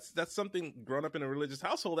because that's something growing up in a religious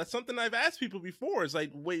household. That's something I've asked people before. It's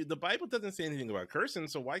like, wait, the Bible doesn't say anything about cursing,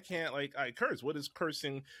 so why can't I curse? What is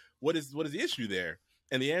cursing? What is the issue there?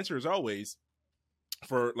 And the answer is always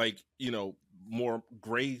for more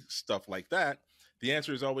gray stuff like that. The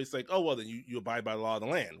answer is always like, oh well, then you abide by the law of the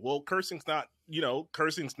land. Well, cursing's not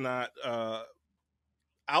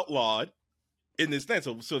outlawed in this sense,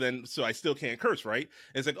 so I still can't curse, right?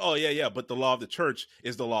 And it's like, oh yeah, but the law of the church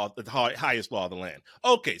is the highest law of the land.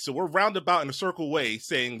 Okay, so we're roundabout in a circle way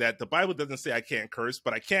saying that the Bible doesn't say I can't curse,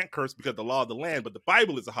 but I can't curse because the law of the land, but the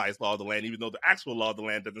Bible is the highest law of the land, even though the actual law of the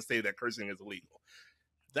land doesn't say that cursing is illegal.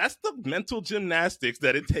 That's the mental gymnastics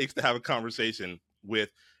that it takes to have a conversation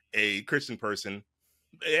with a Christian person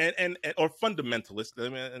and or fundamentalist. I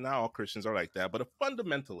mean, not all Christians are like that, but a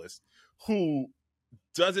fundamentalist who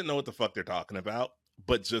doesn't know what the fuck they're talking about,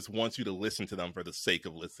 but just wants you to listen to them for the sake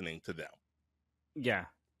of listening to them. Yeah.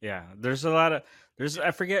 There's I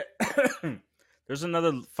forget. There's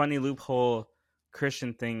another funny loophole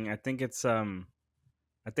Christian thing. I think it's I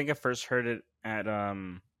think I first heard it at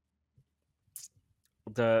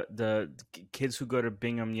the kids who go to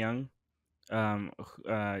Brigham Young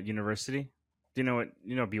University. Do you know what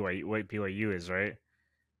BYU is, right?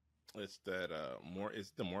 It's that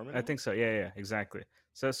it's the Mormon. I think so. Yeah, exactly.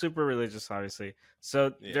 So super religious, obviously.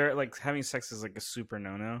 So they're like having sex is like a super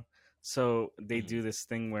no-no. So they do this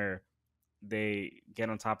thing where they get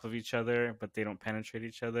on top of each other, but they don't penetrate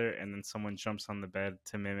each other, and then someone jumps on the bed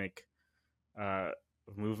to mimic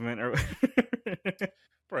movement or.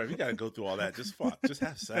 Bro, if you gotta go through all that, just fuck, just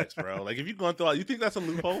have sex, bro. Like if you're going through all, you think that's a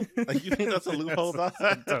loophole? Like you think that's a loophole?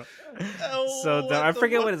 So dumb. I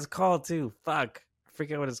forget what it's called too. Fuck, I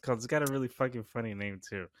forget what it's called. It's got a really fucking funny name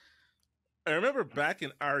too. I remember back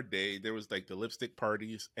in our day, there was like the lipstick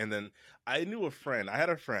parties, and then I had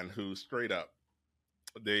a friend who straight up,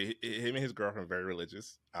 him and his girlfriend were very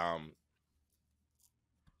religious. And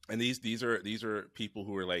these are people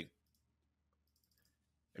who are like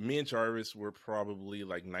And me and Jarvis were probably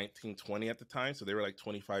like 19, 20 at the time. So they were like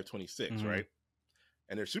 25, 26, right?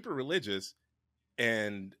 And they're super religious.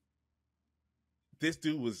 And this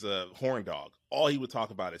dude was a horn dog. All he would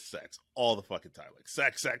talk about is sex all the fucking time. Like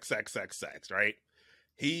sex, right?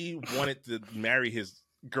 He wanted to marry his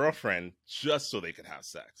girlfriend just so they could have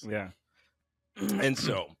sex. Yeah. And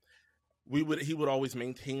so he would always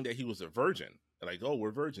maintain that he was a virgin. Like, oh, we're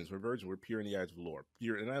virgins, we're pure in the eyes of the Lord.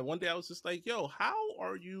 Pure. And one day I was just like, yo, how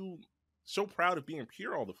are you so proud of being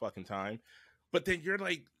pure all the fucking time, but then you're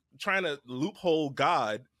like trying to loophole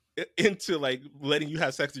God into like letting you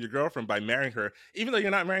have sex with your girlfriend by marrying her, even though you're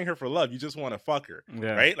not marrying her for love, you just want to fuck her,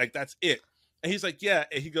 right? Like that's it. And he's like, yeah.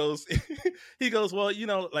 And he goes, well, you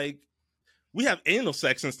know, like we have anal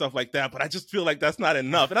sex and stuff like that, but I just feel like that's not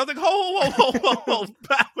enough. And I was like, whoa,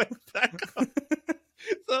 back up.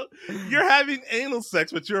 So you're having anal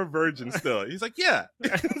sex, but you're a virgin still. He's like, yeah.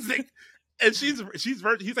 Like, and she's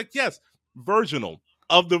virgin. He's like, yes, virginal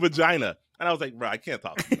of the vagina. And I was like, bro, I can't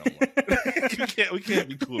talk to you no more. We can't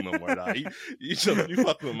be cool no more, dog. You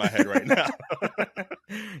fucking with my head right now.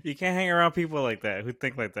 You can't hang around people like that who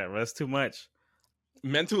think like that, bro. That's too much.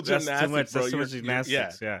 Mental gymnastics, bro. That's too much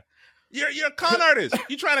gymnastics, yeah. You're a con artist.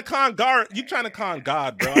 You trying to con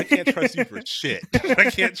God, bro. I can't trust you for shit. I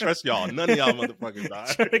can't trust y'all. None of y'all motherfuckers, dog.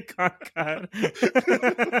 Trying to con God.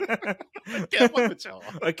 I can't fuck with y'all.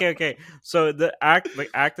 Okay. So the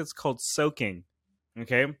act is called soaking.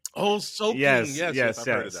 Okay. Oh, soaking. Yes. I've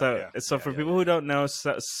heard of that. So for people who don't know,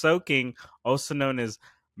 soaking, also known as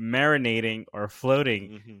marinating or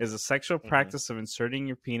floating, is a sexual practice of inserting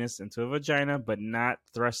your penis into a vagina, but not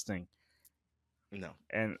thrusting. No,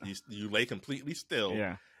 and you lay completely still.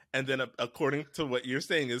 Yeah, and then according to what you're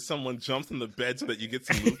saying, is someone jumps in the bed so that you get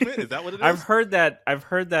some movement. Is that what it is? I've heard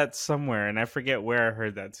that somewhere, and I forget where I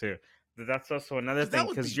heard that too. But that's also another thing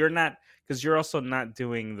because you're also not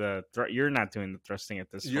doing the thrusting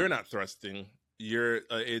at this point. You're not thrusting. You're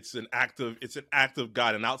it's an act of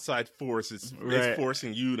God, an outside force is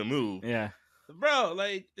forcing you to move. Yeah. Bro,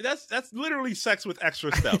 like that's literally sex with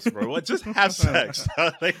extra steps, bro. What? Just have sex.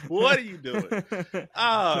 Like, what are you doing?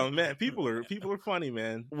 Oh man, people are funny,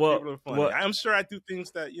 man. Well, people are funny. Well, I'm sure I do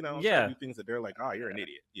things that I do things that they're like, oh, you're an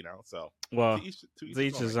idiot, So to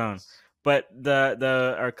each his own. But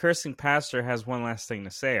our cursing pastor has one last thing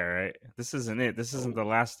to say. All right, this isn't it. This isn't the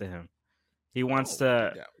last of him. He wants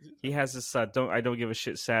to. He has this. I don't give a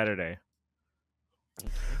shit Saturday.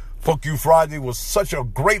 Fuck You Friday was such a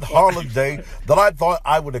great holiday that I thought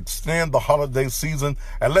I would extend the holiday season,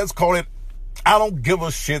 and let's call it I Don't Give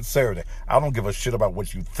a Shit Saturday. I don't give a shit about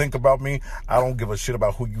what you think about me. I don't give a shit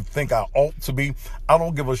about who you think I ought to be. I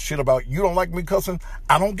don't give a shit about you don't like me cussing.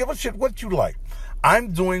 I don't give a shit what you like.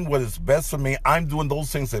 I'm doing what is best for me. I'm doing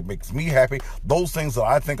those things that makes me happy, those things that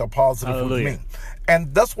I think are positive for me.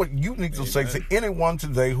 And that's what you need to say to anyone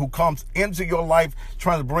today who comes into your life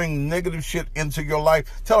trying to bring negative shit into your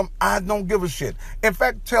life. Tell them, I don't give a shit. In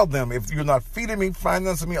fact, tell them, if you're not feeding me,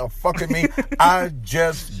 financing me, or fucking me, I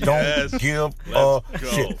just don't give a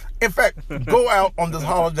shit. In fact, go out on this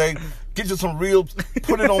holiday, get you some ribs,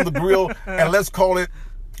 put it on the grill, and let's call it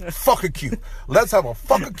Fuck a Q. Let's have a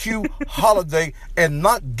Fuck a Q holiday and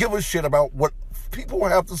not give a shit about what people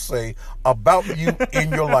have to say about you in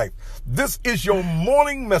your life. This is your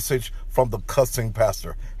morning message from the cussing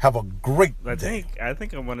pastor. Have a great day. I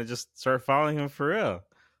think I'm gonna just start following him for real.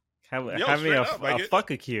 Have me a Fuck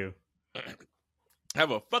a Q. Have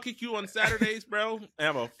a Fuck a Q on Saturdays, bro. And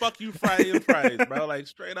have a Fuck You Friday on Fridays, bro. Like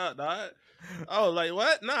straight up, dog. Oh, like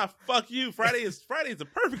what? Nah, fuck you. Friday is the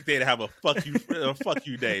perfect day to have a fuck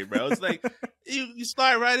you day, bro. It's like you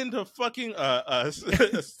slide right into fucking a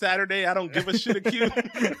Saturday. I don't give a shit a Q.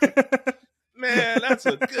 Man, that's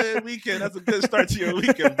a good weekend. That's a good start to your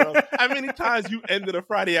weekend, bro. How many times you ended a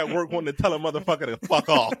Friday at work wanting to tell a motherfucker to fuck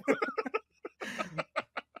off?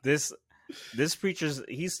 This preacher's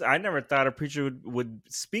I never thought a preacher would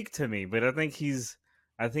speak to me, but I think he's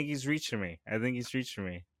reaching me.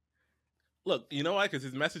 Look, you know why? Because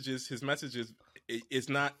his messages is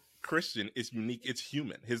not Christian. It's unique. It's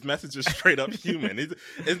human. His message is straight up human.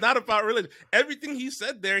 It's not about religion. Everything he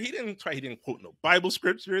said there, he didn't quote no Bible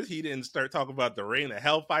scriptures. He didn't start talking about the rain of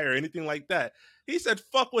hellfire or anything like that. He said,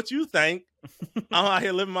 fuck what you think. I'm out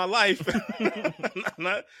here living my life.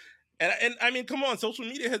 And I mean, come on, social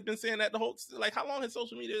media has been saying that the whole, like, how long has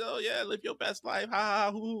social media, oh yeah, live your best life, ha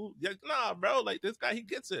ha, hoo. Yeah, nah, bro, like, this guy, he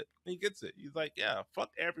gets it. He's like, yeah, fuck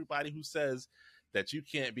everybody who says that you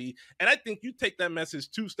can't be. And I think you take that message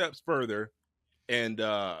 2 steps further, and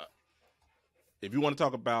if you want to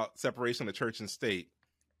talk about separation of church and state,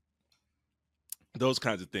 those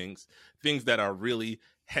kinds of things that are really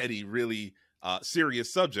heady, really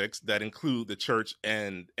serious subjects that include the church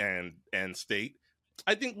and state,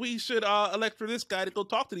 I think we should elect for this guy to go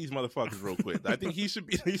talk to these motherfuckers real quick. I think he should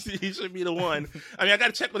be he should be the one. I mean, I got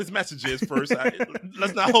to check what his message is first.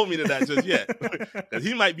 Let's not hold me to that just yet, because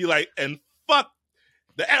he might be like, and fuck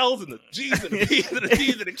the L's and the G's and the P's and the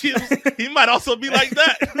T's and the Q's. He might also be like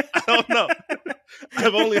that. I don't know.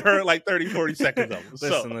 I've only heard like 30, 40 seconds of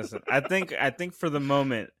him. Listen. I think for the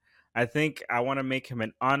moment, I want to make him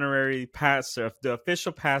an honorary pastor, the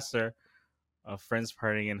official pastor of Friends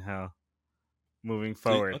Partying in Hell. Moving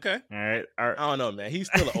forward, okay, all right. I don't know, man. He's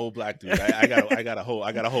still an old black dude. I gotta hold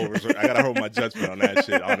my judgment on that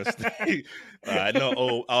shit. Honestly, I know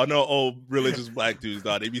old religious black dudes,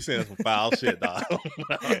 dog. They be saying some foul shit, dog.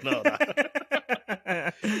 I don't know,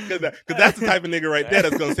 because that's the type of nigga right there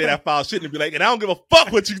that's gonna say that foul shit and be like, and I don't give a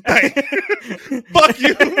fuck what you think. Fuck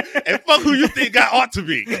you, and fuck who you think I ought to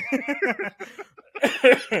be.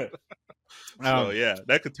 So yeah,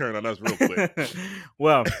 that could turn on us real quick.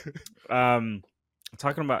 Well,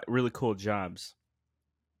 talking about really cool jobs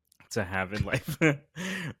to have in life.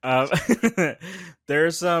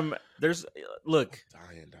 There's look. I'm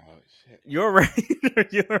dying, dog. Shit. You're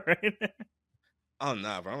right. You're right. Oh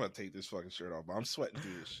nah, but I'm gonna take this fucking shirt off. But I'm sweating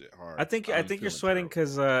through this shit hard. I think you're sweating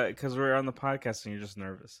because we're on the podcast and you're just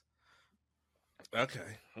nervous. Okay.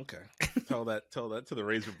 Tell that to the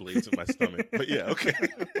razor blades in my stomach. But yeah, okay.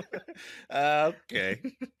 Okay.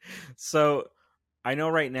 So I know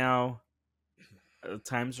right now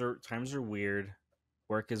times are weird.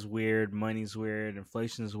 Work is weird, money's weird,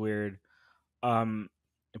 inflation is weird. But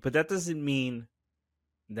that doesn't mean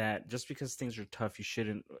that just because things are tough, you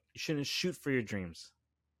shouldn't shoot for your dreams.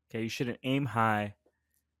 Okay, you shouldn't aim high,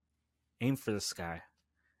 aim for the sky.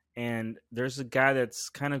 And there's a guy that's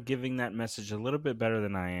kind of giving that message a little bit better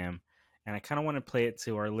than I am, and I kind of want to play it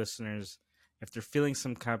to our listeners if they're feeling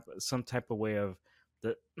some type of way of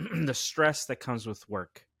the the stress that comes with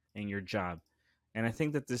work and your job. And I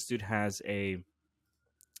think that this dude has a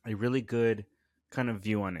really good kind of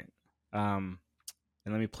view on it. And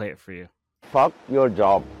let me play it for you. Fuck your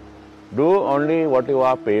job. Do only what you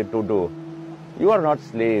are paid to do. You are not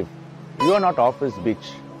slave. You are not office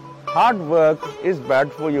bitch. Hard work is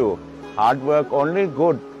bad for you. Hard work only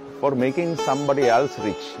good for making somebody else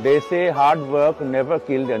rich. They say hard work never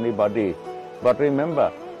killed anybody. But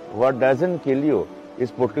remember, what doesn't kill you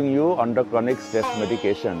is putting you under chronic stress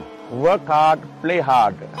medication. Work hard, play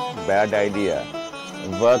hard. Bad idea.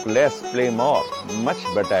 Work less, play more. Much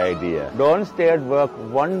better idea. Don't stay at work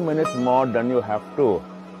 1 minute more than you have to.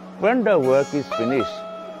 When the work is finished,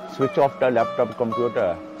 switch off the laptop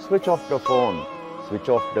computer, switch off the phone, switch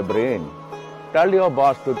off the brain. Tell your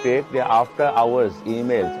boss to take their after hours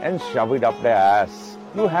emails and shove it up their ass.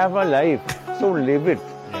 You have a life, so live it.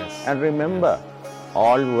 Yes. And remember,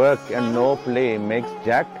 all work and no play makes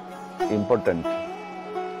Jack impotent.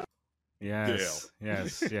 Yes.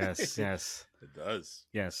 Yes. It does.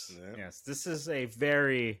 Yes. Yeah. Yes. This is a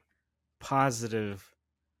very positive,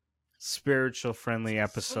 spiritual friendly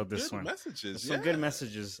episode. Some this good one. Messages. Some good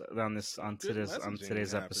messages on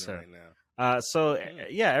today's episode. Right now. So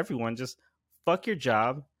everyone, just fuck your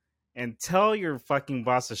job and tell your fucking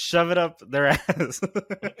boss to shove it up their ass.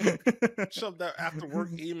 Shove that after work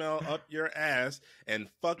email up your ass and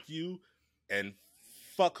fuck you and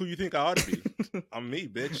fuck who you think I ought to be. I'm me,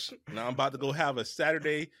 bitch. Now I'm about to go have a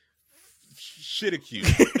Saturday shit-a-cue.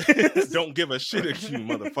 Don't give a shit-a-cue,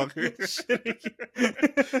 motherfucker.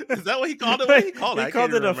 Is that what he called it? He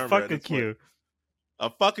called it a fuck-a-cue. A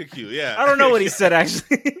fuck-a-cue, yeah. I don't know what he said,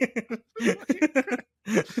 actually.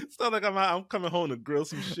 It's not like I'm coming home to grill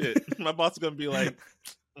some shit. My boss is going to be like,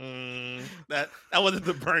 that wasn't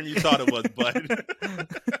the burn you thought it was, bud.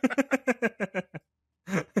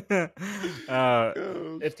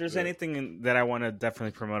 If there's anything that I want to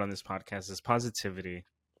definitely promote on this podcast, is positivity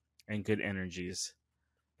and good energies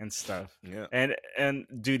and stuff. Yeah. And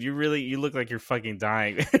dude, you look like you're fucking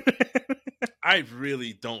dying. I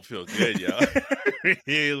really don't feel good, yo.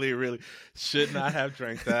 really should not have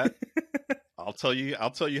drank that. I'll tell you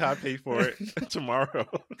how I pay for it tomorrow.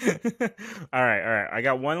 All right. I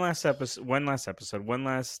got one last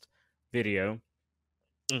video,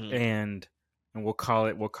 and we'll call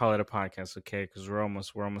it a podcast, okay? Because we're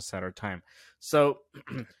almost at our time. So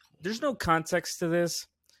there's no context to this.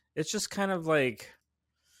 It's just kind of like,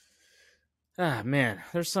 man,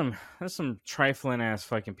 there's some trifling ass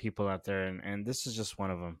fucking people out there, and this is just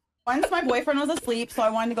one of them. Once my boyfriend was asleep, so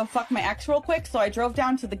I wanted to go fuck my ex real quick. So I drove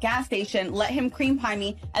down to the gas station, let him cream pie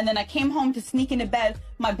me, and then I came home to sneak into bed.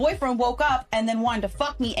 My boyfriend woke up and then wanted to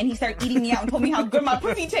fuck me, and he started eating me out and told me how good my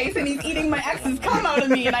pussy tastes, and he's eating my ex's cum out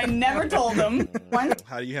of me, and I never told him.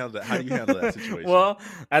 How do you handle that? How do you handle that situation? Well,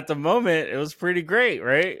 at the moment, it was pretty great,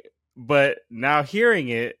 right? But now hearing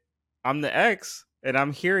it, I'm the ex, and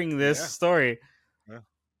I'm hearing this story.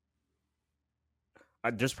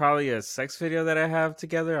 There's probably a sex video that I have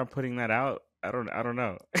together. I'm putting that out. I don't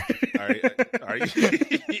know. Are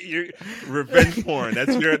you revenge porn?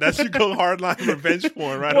 That's your go hardline revenge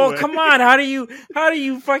porn, right? Well, away. come on. How do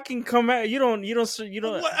you fucking come out? You don't.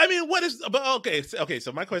 I mean, what is? But okay.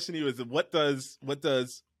 So my question to you is, what does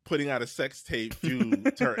putting out a sex tape do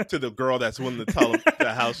to the girl that's willing to tell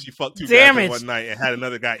the how she fucked two guys in one night and had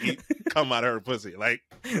another guy come out of her pussy? Like,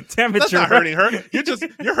 damn it, that's not hurting her.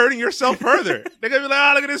 You're hurting yourself further. They're gonna be like,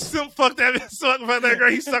 oh, look at this simp, fuck that girl.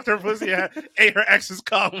 He sucked her pussy and ate her ex's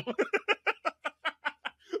cum.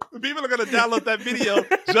 People are gonna download that video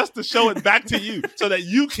just to show it back to you, so that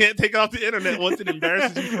you can't take it off the internet once it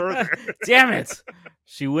embarrasses you further. Damn it,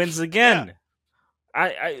 she wins again. Yeah.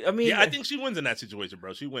 I mean, I think she wins in that situation,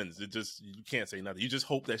 bro. She wins. It just, you can't say nothing. You just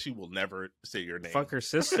hope that she will never say your name. Fuck her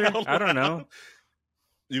sister. I don't know.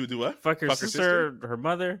 You would do what? Fuck her sister, her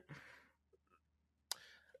mother,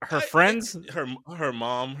 her friends, her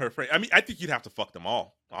mom, her friend. I mean, I think you'd have to fuck them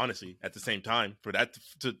all, honestly, at the same time for that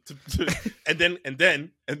to and then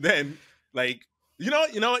like, you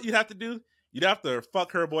know what you'd have to do? You'd have to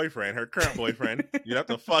fuck her boyfriend, her current boyfriend. You'd have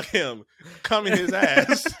to fuck him, come in his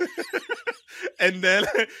ass. And then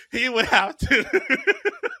he would then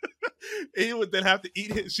have to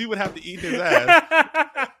eat his, she would have to eat his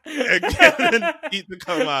ass and eat the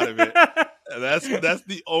cum out of it. That's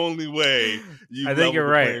the only way I think you're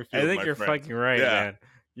right. I think you're fucking right, man.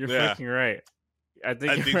 You're fucking right. I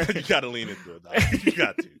think right. You gotta lean into it, dog.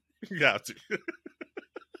 You got to.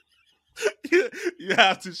 You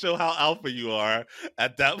have to show how alpha you are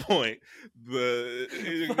at that point.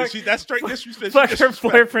 That's straight disrespect. Fuck her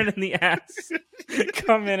boyfriend in the ass.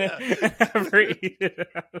 Come in and have her eat it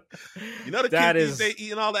out. You know the kids, they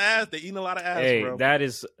eating all the ass. They eating a lot of ass, bro. That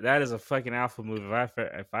is a fucking alpha move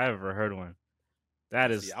if I ever heard one.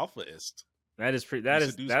 That's the alphaist. That is pretty.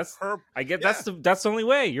 That's her. I get that's the only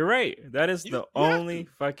way. You're right. That is the only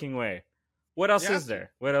fucking way. What else is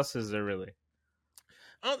there? What else is there really?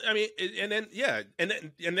 I mean, and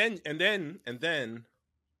then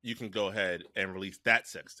you can go ahead and release that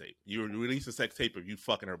sex tape. You release a sex tape of you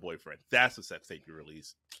fucking her boyfriend. That's a sex tape you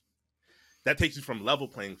release. That takes you from level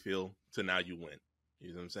playing field to now you win. You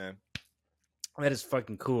know what I'm saying? That is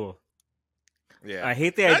fucking cool. Yeah, I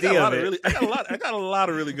hate the idea of it. I got a lot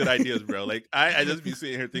of really good ideas, bro. Like I just be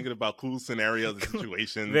sitting here thinking about cool scenarios and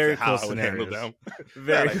situations, very and how cool I would handle them.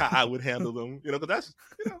 How I would handle them. Because that's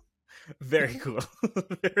very cool.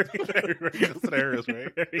 Very cool scenarios,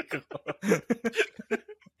 right? Very cool.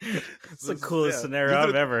 It's the coolest scenario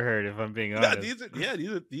I've ever heard, if I'm being honest. These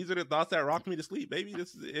are the thoughts that rock me to sleep, baby.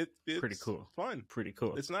 It's pretty cool. Fun. Pretty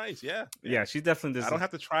cool. It's nice, yeah. Yeah, she definitely deserves. I don't have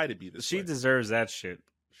to try to be this. She deserves that shit.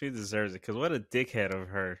 She deserves it, because what a dickhead of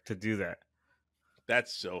her to do that.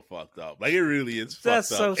 That's so fucked up. Like, it really is fucked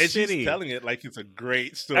That's up. so and shitty. She's telling it like it's a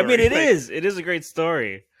great story. I mean, it is. It is a great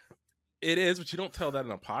story. It is, but you don't tell that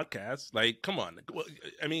in a podcast. Like, come on.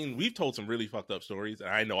 I mean, we've told some really fucked up stories. And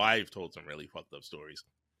I know I've told some really fucked up stories.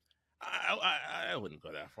 I wouldn't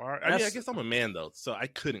go that far. I mean, I guess I'm a man, though, so I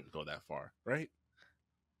couldn't go that far, right?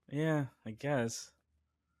 Yeah, I guess.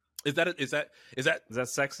 Is that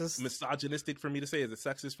sexist? Misogynistic for me to say? Is it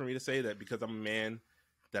sexist for me to say that because I'm a man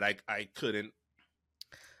that I couldn't?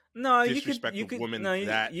 No, disrespect you could. A woman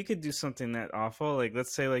you could do something that awful. Like,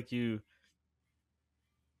 let's say, like, you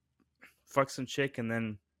fuck some chick and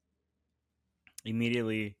then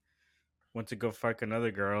immediately went to go fuck another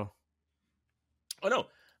girl. Oh no,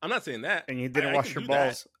 I'm not saying that. And you didn't wash your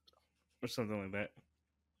balls or something like that.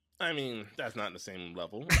 I mean, that's not the same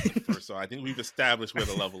level. So I think we've established where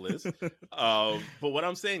the level is. But what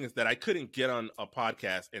I'm saying is that I couldn't get on a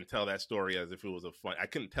podcast and tell that story as if it was I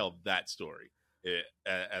couldn't tell that story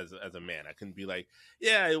as a man. I couldn't be like,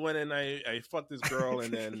 yeah, I went and I fucked this girl,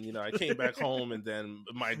 and then I came back home, and then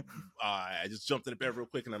I just jumped in the bed real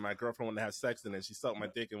quick, and then my girlfriend wanted to have sex, and then she sucked my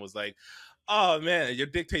dick and was like, oh man, your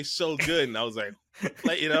dick tastes so good. And I was like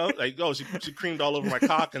oh, she creamed all over my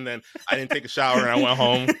cock, and then I didn't take a shower, and I went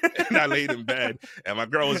home and I laid in bed, and my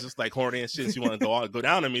girl was just like horny and shit. She wanted to go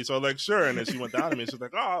down on me, so I was like, sure. And then she went down on me, and she was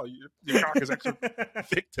like, oh, your cock is extra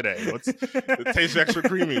thick today. It tastes extra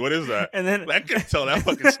creamy. What is that? And then I couldn't tell that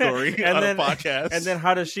fucking story on a podcast. And then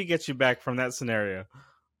how does she get you back from that scenario?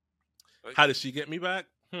 How does she get me back?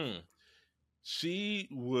 She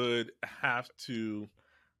would have to.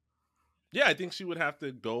 Yeah, I think she would have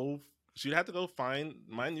to go. She'd have to go find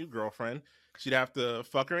my new girlfriend. She'd have to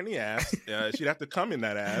fuck her in the ass. She'd have to come in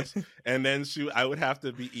that ass, and then I would have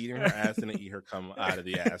to be eating her ass and then eat her cum out of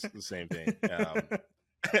the ass. The same thing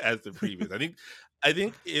as the previous. I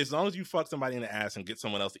think as long as you fuck somebody in the ass and get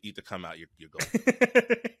someone else to eat the cum out, you're golden.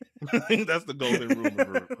 I think that's the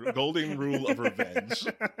golden rule of revenge.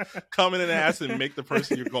 Come in an ass and make the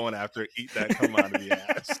person you're going after eat that cum out of the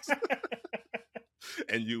ass,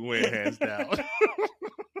 and you win hands down.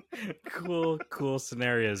 Cool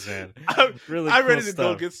scenarios, man. I'm really ready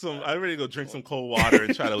cool to go stuff. I'm ready to go drink some cold water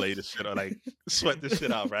and try to lay this shit out, like sweat this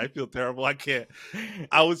shit out, right? I feel terrible. I can't.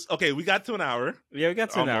 Okay. We got to an hour. Yeah, we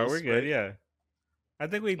got to an hour. Almost, We're good. right? Yeah, I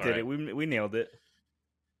think we did right. it. We nailed it.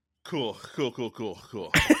 Cool.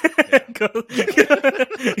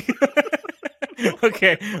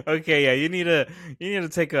 Okay. Yeah, you need to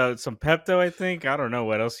take some Pepto. I think. I don't know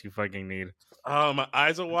what else you fucking need. My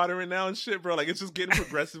eyes are watering now and shit, bro. Like it's just getting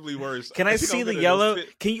progressively worse. Can I think see I'm the gonna yellow?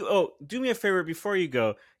 spit- Can you? Oh, do me a favor before you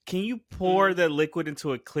go. Can you pour the liquid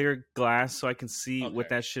into a clear glass so I can see what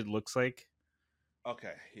Okay. that shit looks like?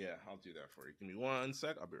 Okay, yeah, I'll do that for you. Give me 1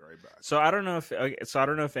 sec. I'll be right back. So I don't know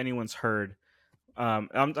if anyone's heard.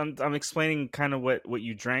 I'm explaining kind of what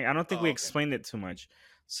you drank. I don't think we okay. explained it too much.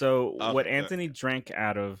 So what Okay. Anthony drank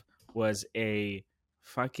out of was a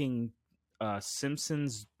fucking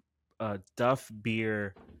Simpsons Duff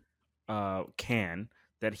beer can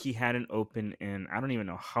that he hadn't opened in I don't even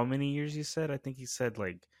know how many years he said. I think he said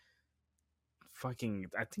like fucking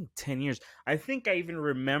 10 years. I think I even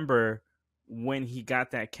remember when he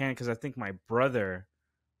got that can because I think my brother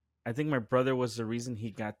was the reason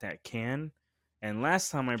he got that can. And last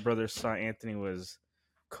time my brother saw Anthony was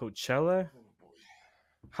Coachella.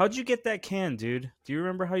 How'd you get that can, dude? Do you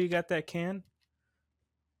remember how you got that can?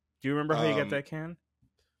 Do you remember how you got that can?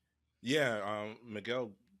 Yeah,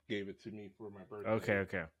 Miguel gave it to me for my birthday. Okay.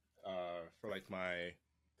 For like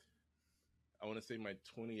I want to say my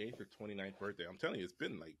 28th or 29th birthday. I'm telling you, it's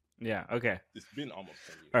been Okay. it's been almost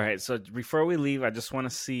 10 years. All right, so before we leave, I just want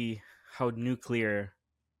to see how nuclear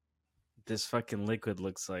this fucking liquid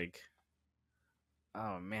looks like.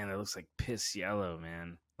 Oh man, it looks like piss yellow,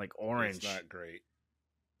 man. Like orange. It's not great.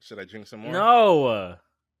 Should I drink some more? No.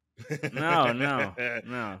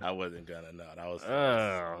 No. I wasn't gonna. No, that was.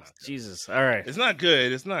 Oh, Jesus. All right. It's not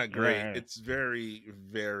good. It's not great. Right. It's very,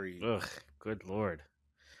 very. Ugh, good Lord.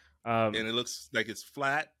 And it looks like it's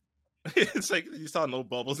flat. It's like you saw no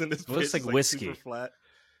bubbles in this. It looks bitch. like It's whiskey. Super flat.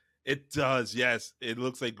 It does. Yes, it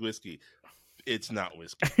looks like whiskey. It's not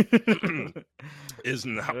whiskey. It's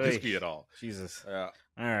not whiskey at all. Jesus. Yeah.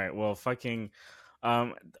 All right. Well, fucking.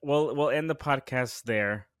 We'll end the podcast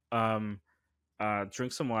there.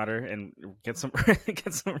 Drink some water and get some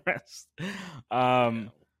rest.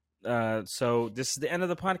 So this is the end of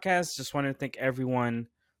the podcast. Just wanted to thank everyone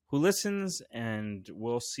who listens, and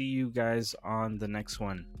we'll see you guys on the next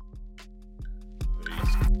one.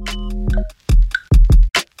 Peace.